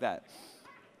something like that.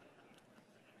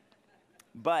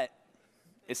 But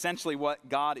essentially what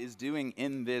God is doing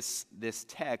in this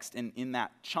text, and in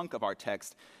that chunk of our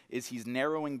text, is he's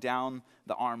narrowing down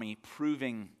the army,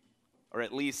 proving, or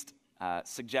at least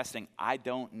suggesting, I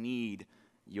don't need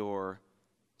your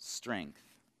strength.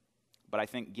 But I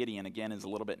think Gideon, again, is a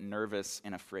little bit nervous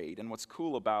and afraid. And what's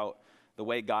cool about the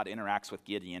way God interacts with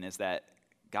Gideon is that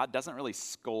God doesn't really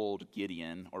scold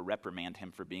Gideon or reprimand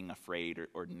him for being afraid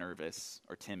or nervous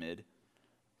or timid.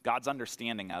 God's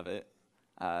understanding of it,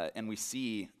 and we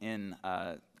see in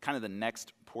kind of the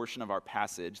next portion of our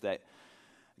passage that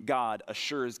God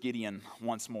assures Gideon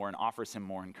once more and offers him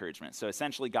more encouragement. So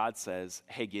essentially God says,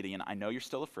 hey Gideon, I know you're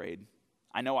still afraid.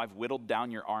 I know I've whittled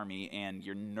down your army and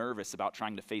you're nervous about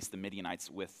trying to face the Midianites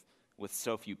with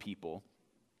so few people.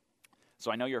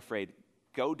 So I know you're afraid.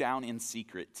 Go down in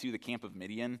secret to the camp of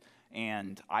Midian,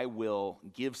 and I will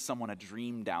give someone a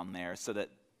dream down there so that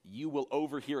you will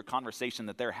overhear a conversation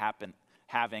that they're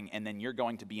having, and then you're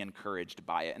going to be encouraged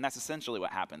by it. And that's essentially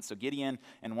what happens. So Gideon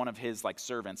and one of his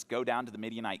servants go down to the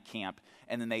Midianite camp,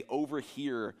 and then they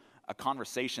overhear a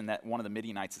conversation that one of the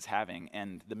Midianites is having.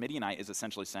 And the Midianite is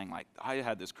essentially saying, I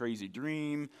had this crazy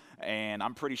dream, and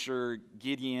I'm pretty sure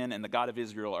Gideon and the God of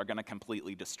Israel are going to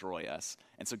completely destroy us.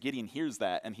 And so Gideon hears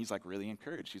that, and he's really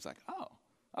encouraged. He's like, oh,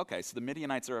 okay, so the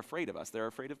Midianites are afraid of us. They're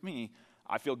afraid of me.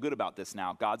 I feel good about this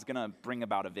now. God's going to bring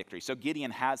about a victory. So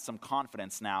Gideon has some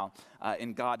confidence now,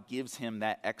 and God gives him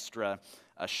that extra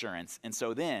assurance. And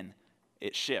so then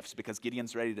it shifts because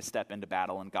Gideon's ready to step into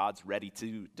battle, and God's ready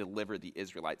to deliver the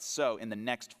Israelites. So in the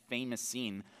next famous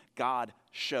scene, God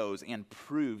shows and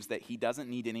proves that he doesn't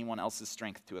need anyone else's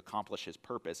strength to accomplish his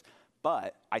purpose.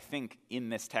 But I think in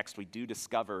this text we do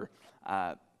discover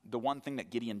the one thing that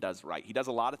Gideon does right. He does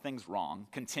a lot of things wrong,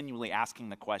 continually asking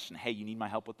the question, hey, you need my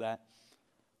help with that?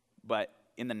 But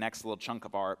in the next little chunk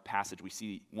of our passage, we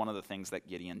see one of the things that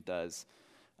Gideon does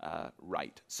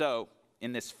right. So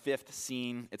in this fifth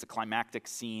scene, it's a climactic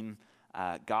scene.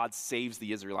 God saves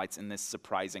the Israelites in this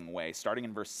surprising way. Starting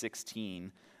in verse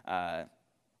 16,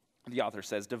 the author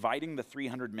says, dividing the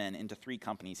 300 men into 3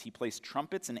 companies, he placed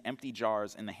trumpets and empty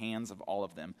jars in the hands of all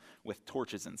of them with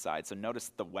torches inside. So notice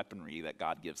the weaponry that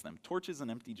God gives them, torches and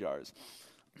empty jars.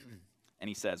 And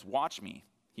he says, watch me,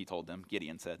 he told them,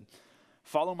 Gideon said.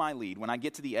 Follow my lead. When I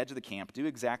get to the edge of the camp, do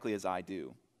exactly as I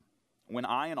do. When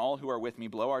I and all who are with me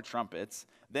blow our trumpets,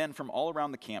 then from all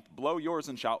around the camp, blow yours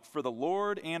and shout, for the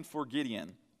Lord and for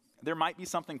Gideon. There might be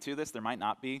something to this, there might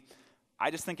not be.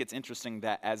 I just think it's interesting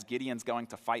that as Gideon's going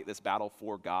to fight this battle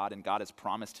for God, and God has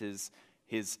promised his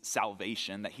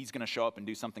salvation, that he's going to show up and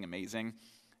do something amazing,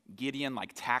 Gideon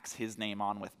tacks his name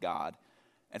on with God.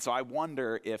 And so I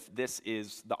wonder if this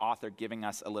is the author giving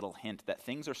us a little hint that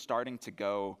things are starting to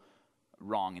go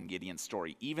wrong in Gideon's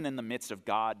story. Even in the midst of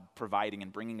God providing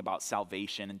and bringing about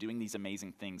salvation and doing these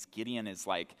amazing things, Gideon is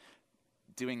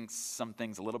doing some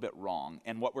things a little bit wrong.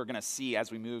 And what we're going to see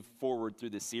as we move forward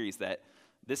through this series, that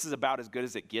this is about as good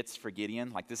as it gets for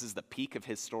Gideon. This is the peak of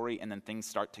his story, and then things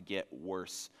start to get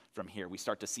worse from here. We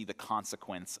start to see the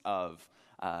consequence of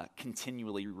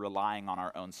continually relying on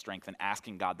our own strength and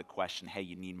asking God the question, hey,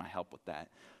 you need my help with that.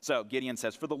 So Gideon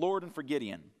says, for the Lord and for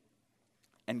Gideon.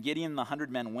 And Gideon and the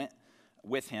 100 men went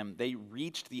with him. They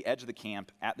reached the edge of the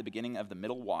camp at the beginning of the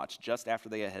middle watch, just after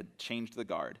they had changed the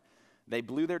guard. They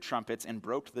blew their trumpets and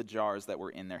broke the jars that were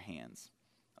in their hands.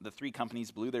 The 3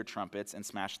 companies blew their trumpets and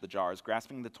smashed the jars,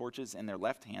 grasping the torches in their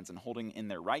left hands and holding in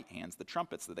their right hands the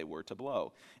trumpets that they were to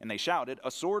blow. And they shouted,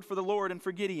 a sword for the Lord and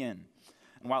for Gideon.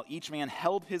 And while each man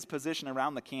held his position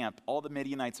around the camp, all the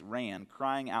Midianites ran,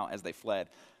 crying out as they fled.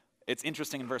 It's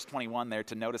interesting in verse 21 there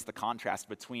to notice the contrast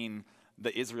between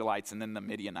the Israelites and then the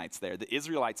Midianites there. The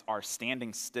Israelites are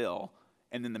standing still,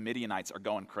 and then the Midianites are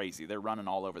going crazy. They're running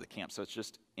all over the camp. So it's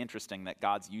just interesting that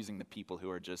God's using the people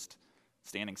who are just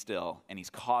standing still, and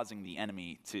he's causing the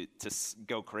enemy to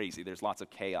go crazy. There's lots of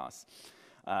chaos.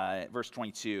 Verse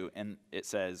 22, and it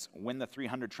says, when the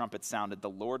 300 trumpets sounded, the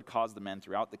Lord caused the men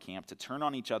throughout the camp to turn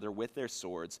on each other with their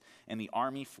swords, and the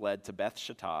army fled to Beth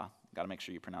Shittah, got to make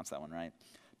sure you pronounce that one right,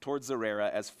 towards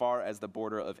Zerera, as far as the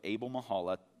border of Abel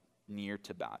Mahala, near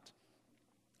Tabat.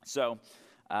 So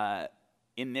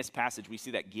in this passage, we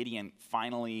see that Gideon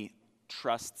finally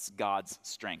trusts God's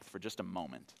strength for just a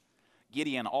moment.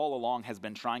 Gideon all along has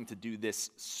been trying to do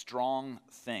this strong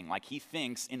thing. He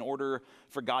thinks in order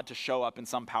for God to show up in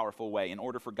some powerful way, in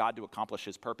order for God to accomplish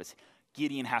his purpose,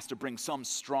 Gideon has to bring some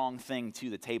strong thing to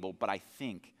the table. But I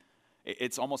think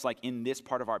it's almost like in this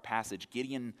part of our passage,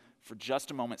 Gideon, for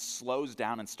just a moment, slows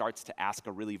down and starts to ask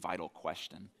a really vital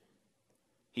question.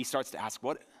 He starts to ask,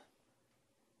 what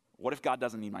if God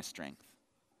doesn't need my strength?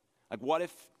 What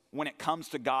if when it comes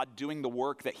to God doing the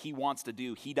work that he wants to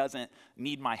do, he doesn't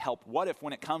need my help? What if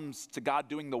when it comes to God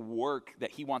doing the work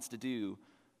that he wants to do,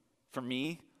 for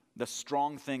me, the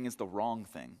strong thing is the wrong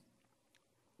thing?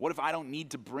 What if I don't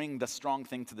need to bring the strong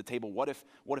thing to the table? What if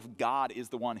God is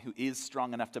the one who is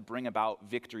strong enough to bring about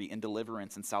victory and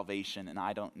deliverance and salvation, and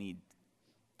I don't need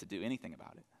to do anything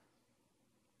about it?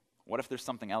 What if there's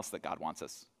something else that God wants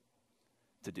us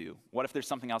to do? What if there's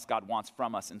something else God wants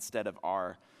from us instead of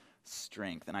our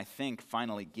strength? And I think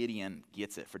finally Gideon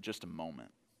gets it for just a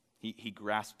moment. He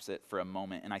grasps it for a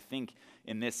moment. And I think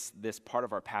in this part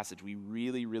of our passage, we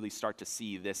really, really start to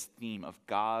see this theme of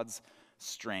God's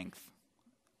strength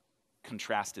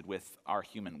contrasted with our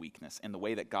human weakness and the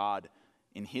way that God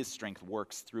in his strength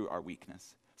works through our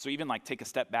weakness. So even like take a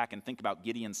step back and think about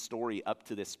Gideon's story up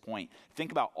to this point.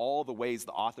 Think about all the ways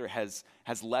the author has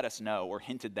let us know or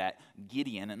hinted that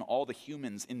Gideon and all the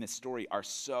humans in this story are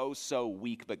so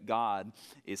weak, but God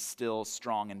is still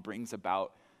strong and brings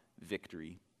about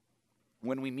victory.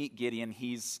 When we meet Gideon,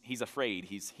 he's afraid.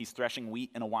 He's threshing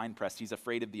wheat in a winepress. He's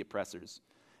afraid of the oppressors.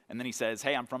 And then he says,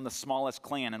 hey, I'm from the smallest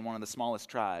clan and one of the smallest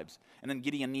tribes. And then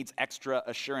Gideon needs extra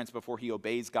assurance before he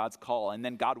obeys God's call. And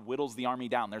then God whittles the army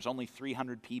down. There's only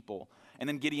 300 people. And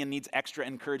then Gideon needs extra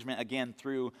encouragement again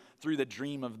through the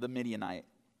dream of the Midianite.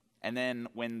 And then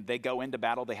when they go into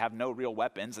battle, they have no real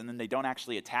weapons. And then they don't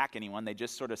actually attack anyone. They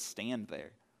just sort of stand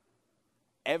there.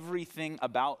 Everything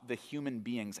about the human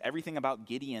beings, everything about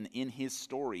Gideon in his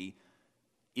story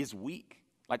is weak.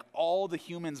 Like all the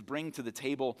humans bring to the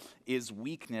table is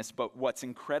weakness, but what's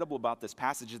incredible about this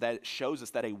passage is that it shows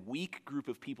us that a weak group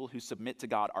of people who submit to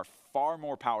God are far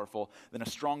more powerful than a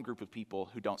strong group of people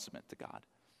who don't submit to God.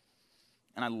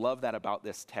 And I love that about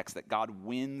this text, that God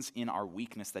wins in our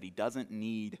weakness, that he doesn't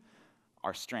need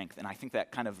our strength. And I think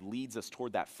that kind of leads us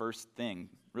toward that first thing,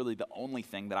 really the only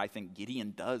thing that I think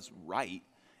Gideon does right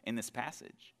in this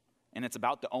passage. And it's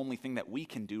about the only thing that we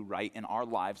can do right in our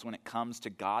lives when it comes to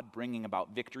God bringing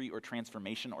about victory or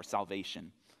transformation or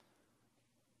salvation.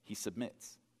 He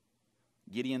submits.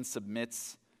 Gideon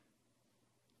submits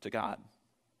to God.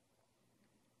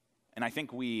 And I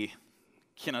think we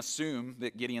can assume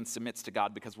that Gideon submits to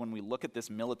God because when we look at this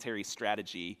military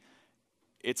strategy,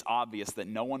 it's obvious that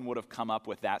no one would have come up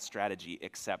with that strategy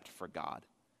except for God.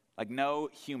 Like no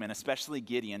human, especially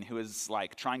Gideon, who is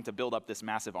like trying to build up this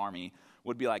massive army,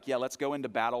 would be like, yeah, let's go into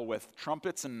battle with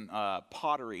trumpets and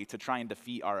pottery to try and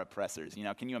defeat our oppressors. You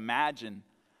know, can you imagine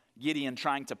Gideon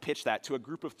trying to pitch that to a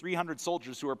group of 300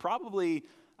 soldiers who are probably,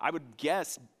 I would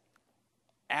guess,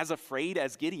 as afraid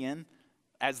as Gideon,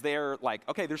 as they're like,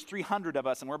 okay, there's 300 of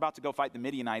us and we're about to go fight the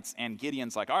Midianites, and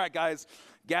Gideon's like, all right, guys,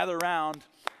 gather around.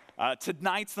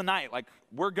 Tonight's the night. Like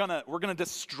we're gonna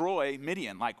destroy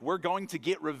Midian. Like we're going to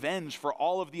get revenge for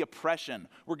all of the oppression.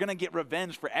 We're gonna get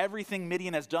revenge for everything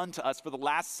Midian has done to us for the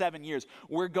last 7 years.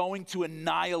 We're going to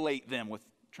annihilate them with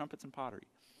trumpets and pottery.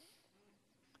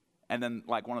 And then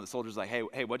like one of the soldiers is like, hey,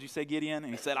 what'd you say, Gideon?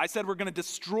 And he said, I said we're gonna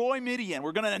destroy Midian.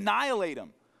 We're gonna annihilate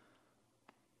them.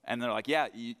 And they're like, yeah,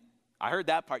 I heard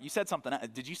that part. You said something.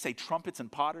 Did you say trumpets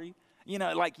and pottery? You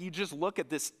know, like you just look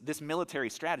at this military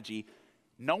strategy.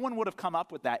 No one would have come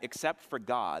up with that except for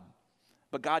God.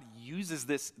 But God uses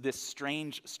this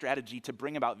strange strategy to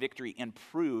bring about victory and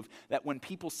prove that when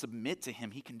people submit to him,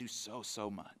 he can do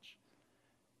so much.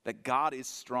 That God is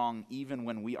strong even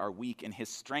when we are weak, and his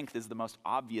strength is the most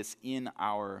obvious in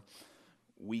our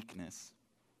weakness.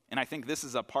 And I think this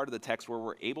is a part of the text where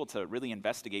we're able to really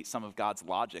investigate some of God's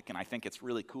logic, and I think it's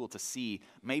really cool to see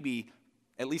maybe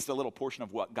at least a little portion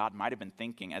of what God might have been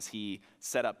thinking as he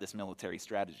set up this military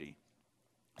strategy.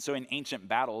 So in ancient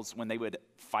battles, when they would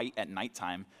fight at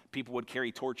nighttime, people would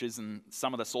carry torches, and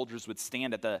some of the soldiers would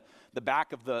stand at the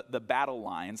back of the battle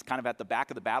lines, kind of at the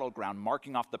back of the battleground,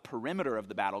 marking off the perimeter of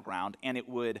the battleground, and it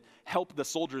would help the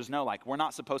soldiers know, like, we're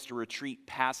not supposed to retreat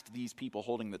past these people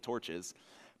holding the torches.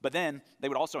 But then they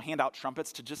would also hand out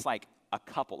trumpets to just like a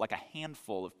couple, like a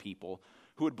handful of people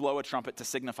who would blow a trumpet to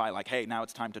signify like, hey, now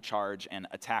it's time to charge and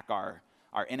attack our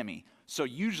enemy. So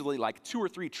usually like 2 or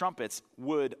 3 trumpets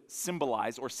would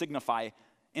symbolize or signify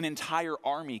an entire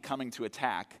army coming to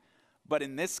attack. But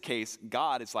in this case,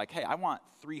 God is like, hey, I want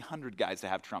 300 guys to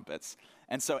have trumpets.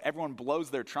 And so everyone blows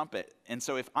their trumpet. And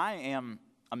so if I am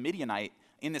a Midianite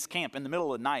in this camp in the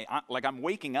middle of the night, I'm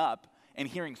waking up and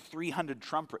hearing 300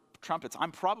 trumpets,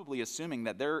 I'm probably assuming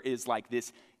that there is like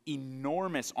this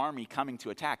enormous army coming to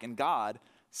attack. And God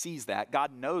sees that.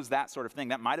 God knows that sort of thing.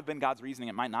 That might have been God's reasoning.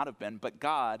 It might not have been. But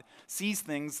God sees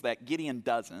things that Gideon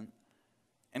doesn't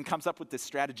and comes up with this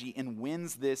strategy and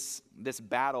wins this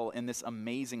battle in this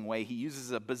amazing way. He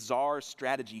uses a bizarre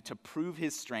strategy to prove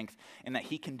his strength and that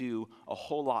he can do a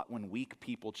whole lot when weak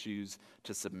people choose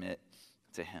to submit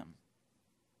to him.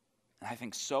 And I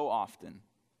think so often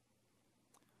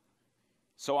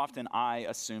I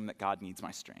assume that God needs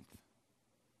my strength.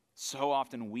 So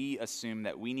often we assume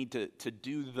that we need to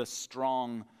do the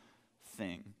strong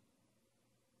thing.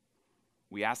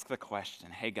 We ask the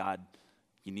question, hey God,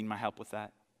 you need my help with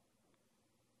that?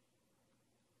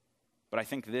 But I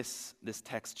think this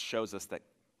text shows us that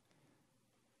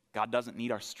God doesn't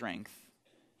need our strength.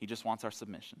 He just wants our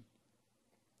submission.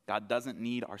 God doesn't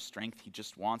need our strength. He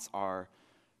just wants our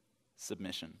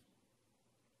submission.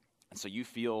 And so you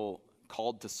feel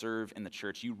called to serve in the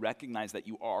church. You recognize that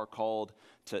you are called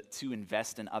to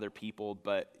invest in other people,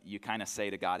 but you kind of say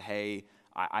to God, hey,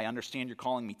 I understand you're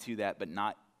calling me to that, but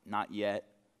not yet.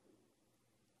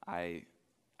 I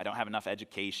don't have enough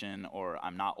education, or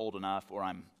I'm not old enough, or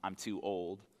I'm too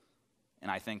old.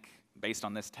 And I think based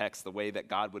on this text, the way that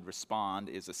God would respond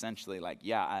is essentially like,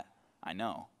 yeah, I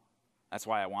know. That's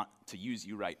why I want to use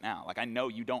you right now. Like, I know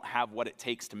you don't have what it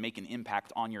takes to make an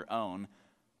impact on your own,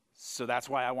 so that's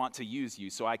why I want to use you,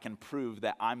 so I can prove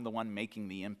that I'm the one making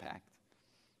the impact.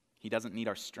 He doesn't need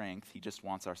our strength. He just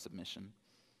wants our submission.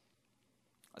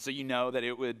 So you know that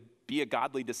it would be a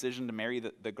godly decision to marry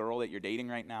the girl that you're dating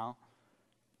right now,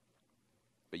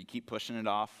 but you keep pushing it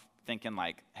off, thinking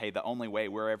like, hey, the only way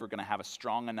we're ever going to have a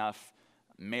strong enough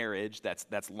marriage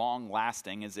that's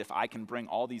long-lasting is if I can bring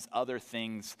all these other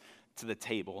things to the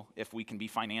table, if we can be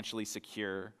financially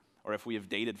secure, or if we have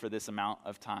dated for this amount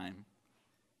of time.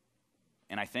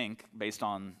 And I think, based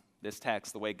on this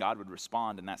text, the way God would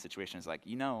respond in that situation is like,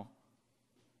 you know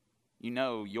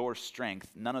your strength,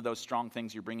 none of those strong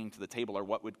things you're bringing to the table are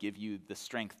what would give you the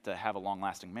strength to have a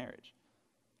long-lasting marriage.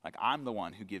 Like, I'm the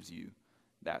one who gives you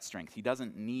that strength. He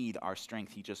doesn't need our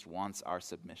strength. He just wants our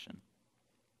submission.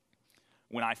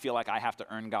 When I feel like I have to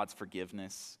earn God's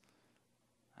forgiveness,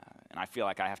 and I feel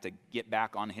like I have to get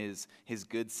back on his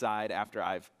good side after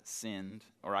I've sinned,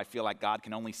 or I feel like God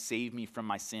can only save me from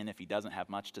my sin if he doesn't have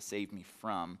much to save me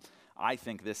from, I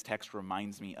think this text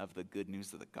reminds me of the good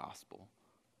news of the gospel.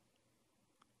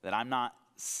 That I'm not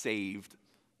saved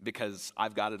because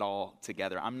I've got it all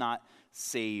together. I'm not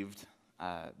saved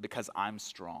because I'm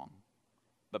strong,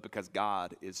 but because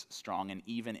God is strong. And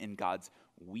even in God's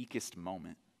weakest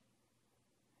moment,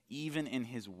 even in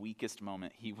his weakest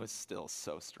moment, he was still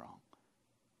so strong.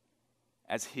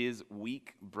 As his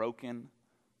weak, broken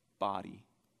body,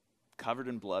 covered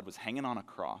in blood, was hanging on a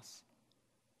cross,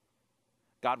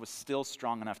 God was still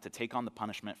strong enough to take on the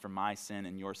punishment for my sin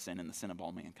and your sin and the sin of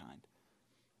all mankind.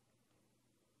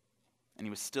 And he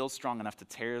was still strong enough to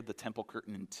tear the temple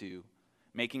curtain in two,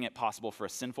 making it possible for a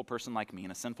sinful person like me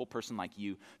and a sinful person like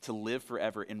you to live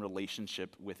forever in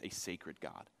relationship with a sacred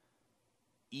God.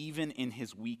 Even in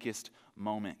his weakest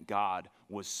moment, God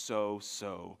was so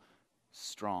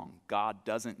strong. God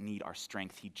doesn't need our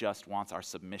strength. He just wants our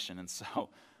submission. And so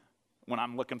when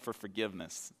I'm looking for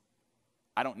forgiveness,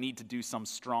 I don't need to do some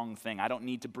strong thing. I don't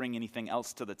need to bring anything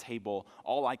else to the table.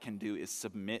 All I can do is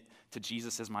submit to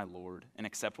Jesus as my Lord and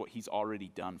accept what he's already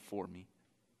done for me.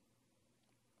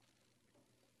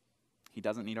 He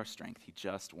doesn't need our strength. He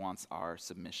just wants our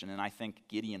submission. And I think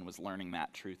Gideon was learning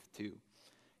that truth too.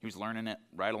 He was learning it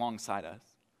right alongside us.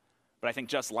 But I think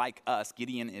just like us,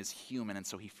 Gideon is human, and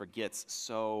so he forgets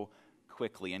so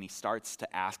quickly, and he starts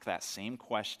to ask that same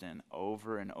question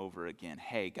over and over again.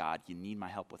 Hey, God, you need my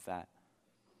help with that?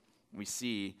 We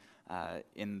see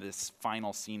in this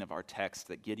final scene of our text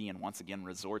that Gideon once again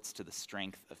resorts to the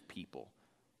strength of people.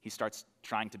 He starts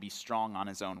trying to be strong on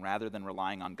his own rather than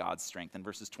relying on God's strength. In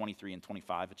verses 23 and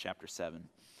 25 of chapter 7,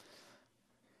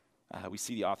 we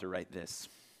see the author write this.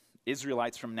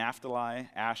 Israelites from Naphtali,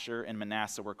 Asher, and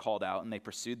Manasseh were called out, and they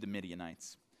pursued the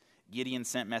Midianites. Gideon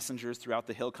sent messengers throughout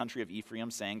the hill country of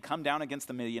Ephraim, saying, "Come down against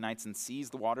the Midianites and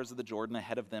seize the waters of the Jordan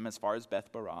ahead of them as far as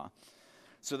Beth-barah."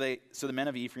 So the men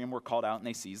of Ephraim were called out, and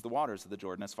they seized the waters of the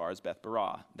Jordan as far as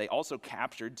Beth-barah. They also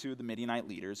captured two of the Midianite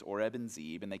leaders, Oreb and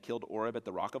Zeb, and they killed Oreb at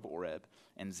the rock of Oreb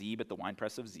and Zeb at the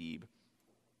winepress of Zeb.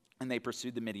 And they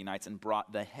pursued the Midianites and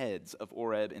brought the heads of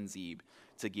Oreb and Zeb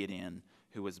to Gideon,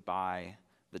 who was by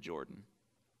the Jordan.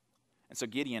 And so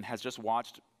Gideon has just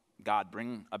watched God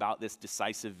bring about this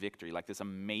decisive victory, like this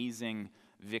amazing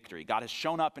victory. God has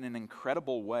shown up in an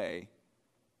incredible way,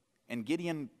 and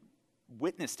Gideon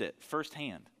witnessed it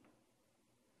firsthand.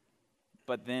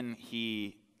 But then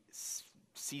he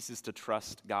ceases to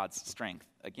trust God's strength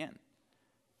again.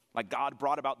 Like, God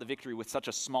brought about the victory with such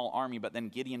a small army, but then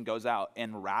Gideon goes out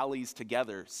and rallies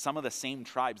together some of the same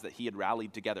tribes that he had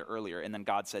rallied together earlier. And then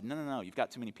God said, no, you've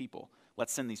got too many people.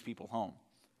 Let's send these people home.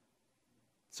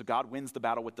 So God wins the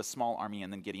battle with the small army,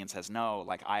 and then Gideon says, no,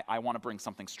 like I want to bring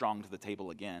something strong to the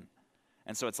table again.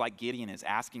 And so it's like Gideon is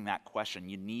asking that question.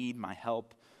 You need my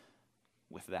help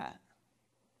with that.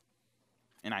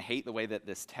 And I hate the way that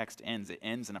this text ends. It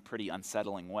ends in a pretty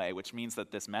unsettling way, which means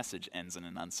that this message ends in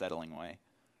an unsettling way.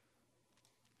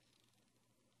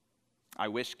 I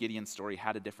wish Gideon's story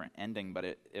had a different ending, but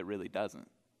it really doesn't.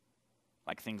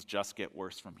 Like, things just get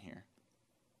worse from here.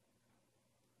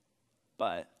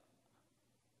 but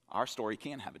our story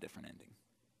can have a different ending.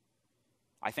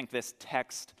 I think this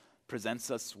text presents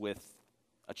us with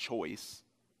a choice.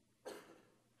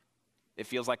 It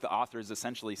feels like the author is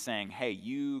essentially saying, hey,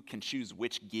 you can choose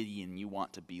which Gideon you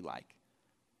want to be like.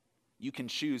 You can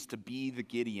choose to be the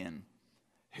Gideon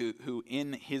who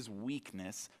in his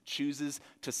weakness chooses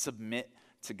to submit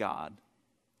to God,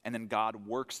 and then God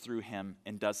works through him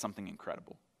and does something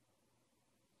incredible.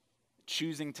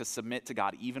 Choosing to submit to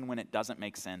God even when it doesn't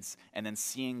make sense, and then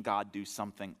seeing God do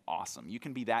something awesome. You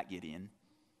can be that Gideon.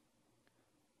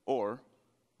 Or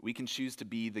we can choose to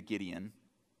be the Gideon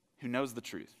who knows the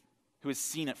truth, who has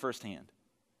seen it firsthand,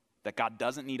 that God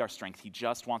doesn't need our strength, he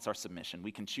just wants our submission.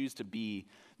 We can choose to be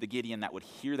the Gideon that would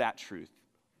hear that truth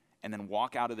and then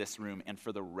walk out of this room and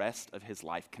for the rest of his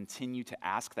life continue to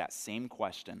ask that same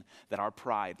question that our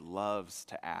pride loves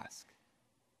to ask.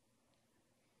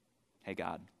 Hey,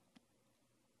 God,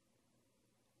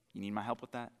 you need my help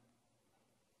with that?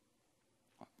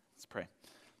 Let's pray.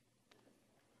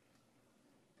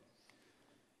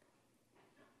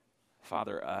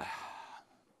 Father,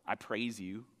 I praise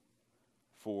you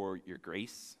for your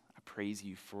grace. I praise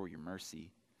you for your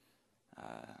mercy.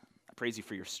 I praise you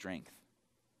for your strength.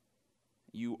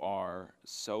 You are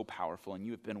so powerful, and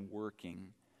you have been working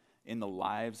in the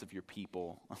lives of your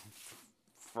people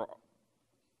for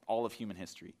all of human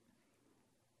history.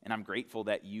 And I'm grateful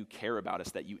that you care about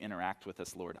us, that you interact with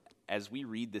us, Lord. As we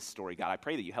read this story, God, I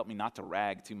pray that you help me not to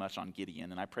rag too much on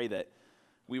Gideon, and I pray that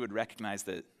we would recognize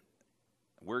that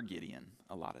we're Gideon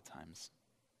a lot of times.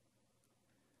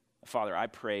 Father, I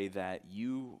pray that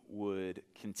you would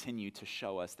continue to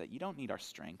show us that you don't need our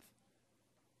strength.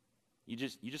 You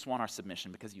just want our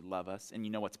submission because you love us and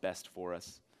you know what's best for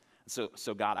us.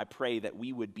 So God, I pray that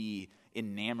we would be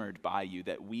enamored by you,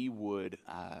 that we would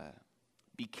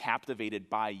be captivated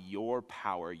by your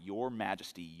power, your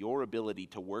majesty, your ability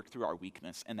to work through our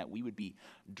weakness, and that we would be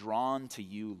drawn to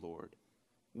you, Lord,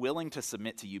 willing to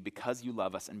submit to you because you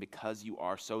love us and because you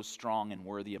are so strong and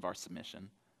worthy of our submission.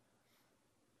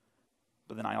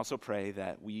 But then I also pray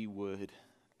that we would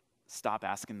stop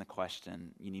asking the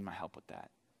question, you need my help with that.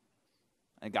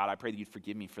 And God, I pray that you'd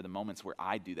forgive me for the moments where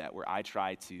I do that, where I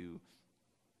try to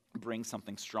bring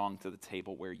something strong to the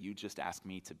table where you just ask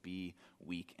me to be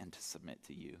weak and to submit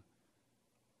to you.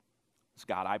 So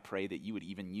God, I pray that you would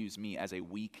even use me as a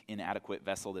weak, inadequate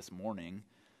vessel this morning.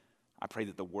 I pray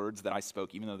that the words that I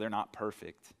spoke, even though they're not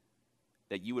perfect,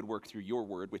 that you would work through your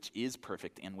word, which is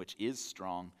perfect and which is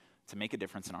strong, to make a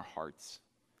difference in our hearts.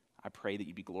 I pray that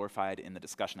you'd be glorified in the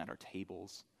discussion at our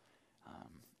tables,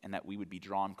 and that we would be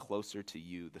drawn closer to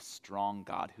you, the strong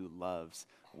God who loves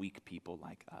weak people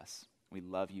like us. We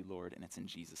love you, Lord, and it's in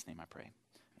Jesus' name I pray.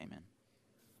 Amen.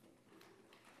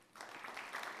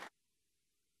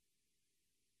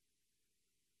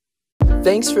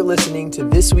 Thanks for listening to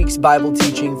this week's Bible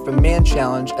teaching from Man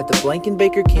Challenge at the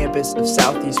Blankenbaker campus of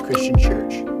Southeast Christian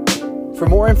Church. For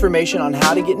more information on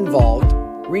how to get involved,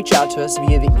 reach out to us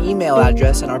via the email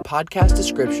address in our podcast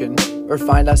description or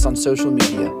find us on social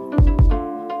media.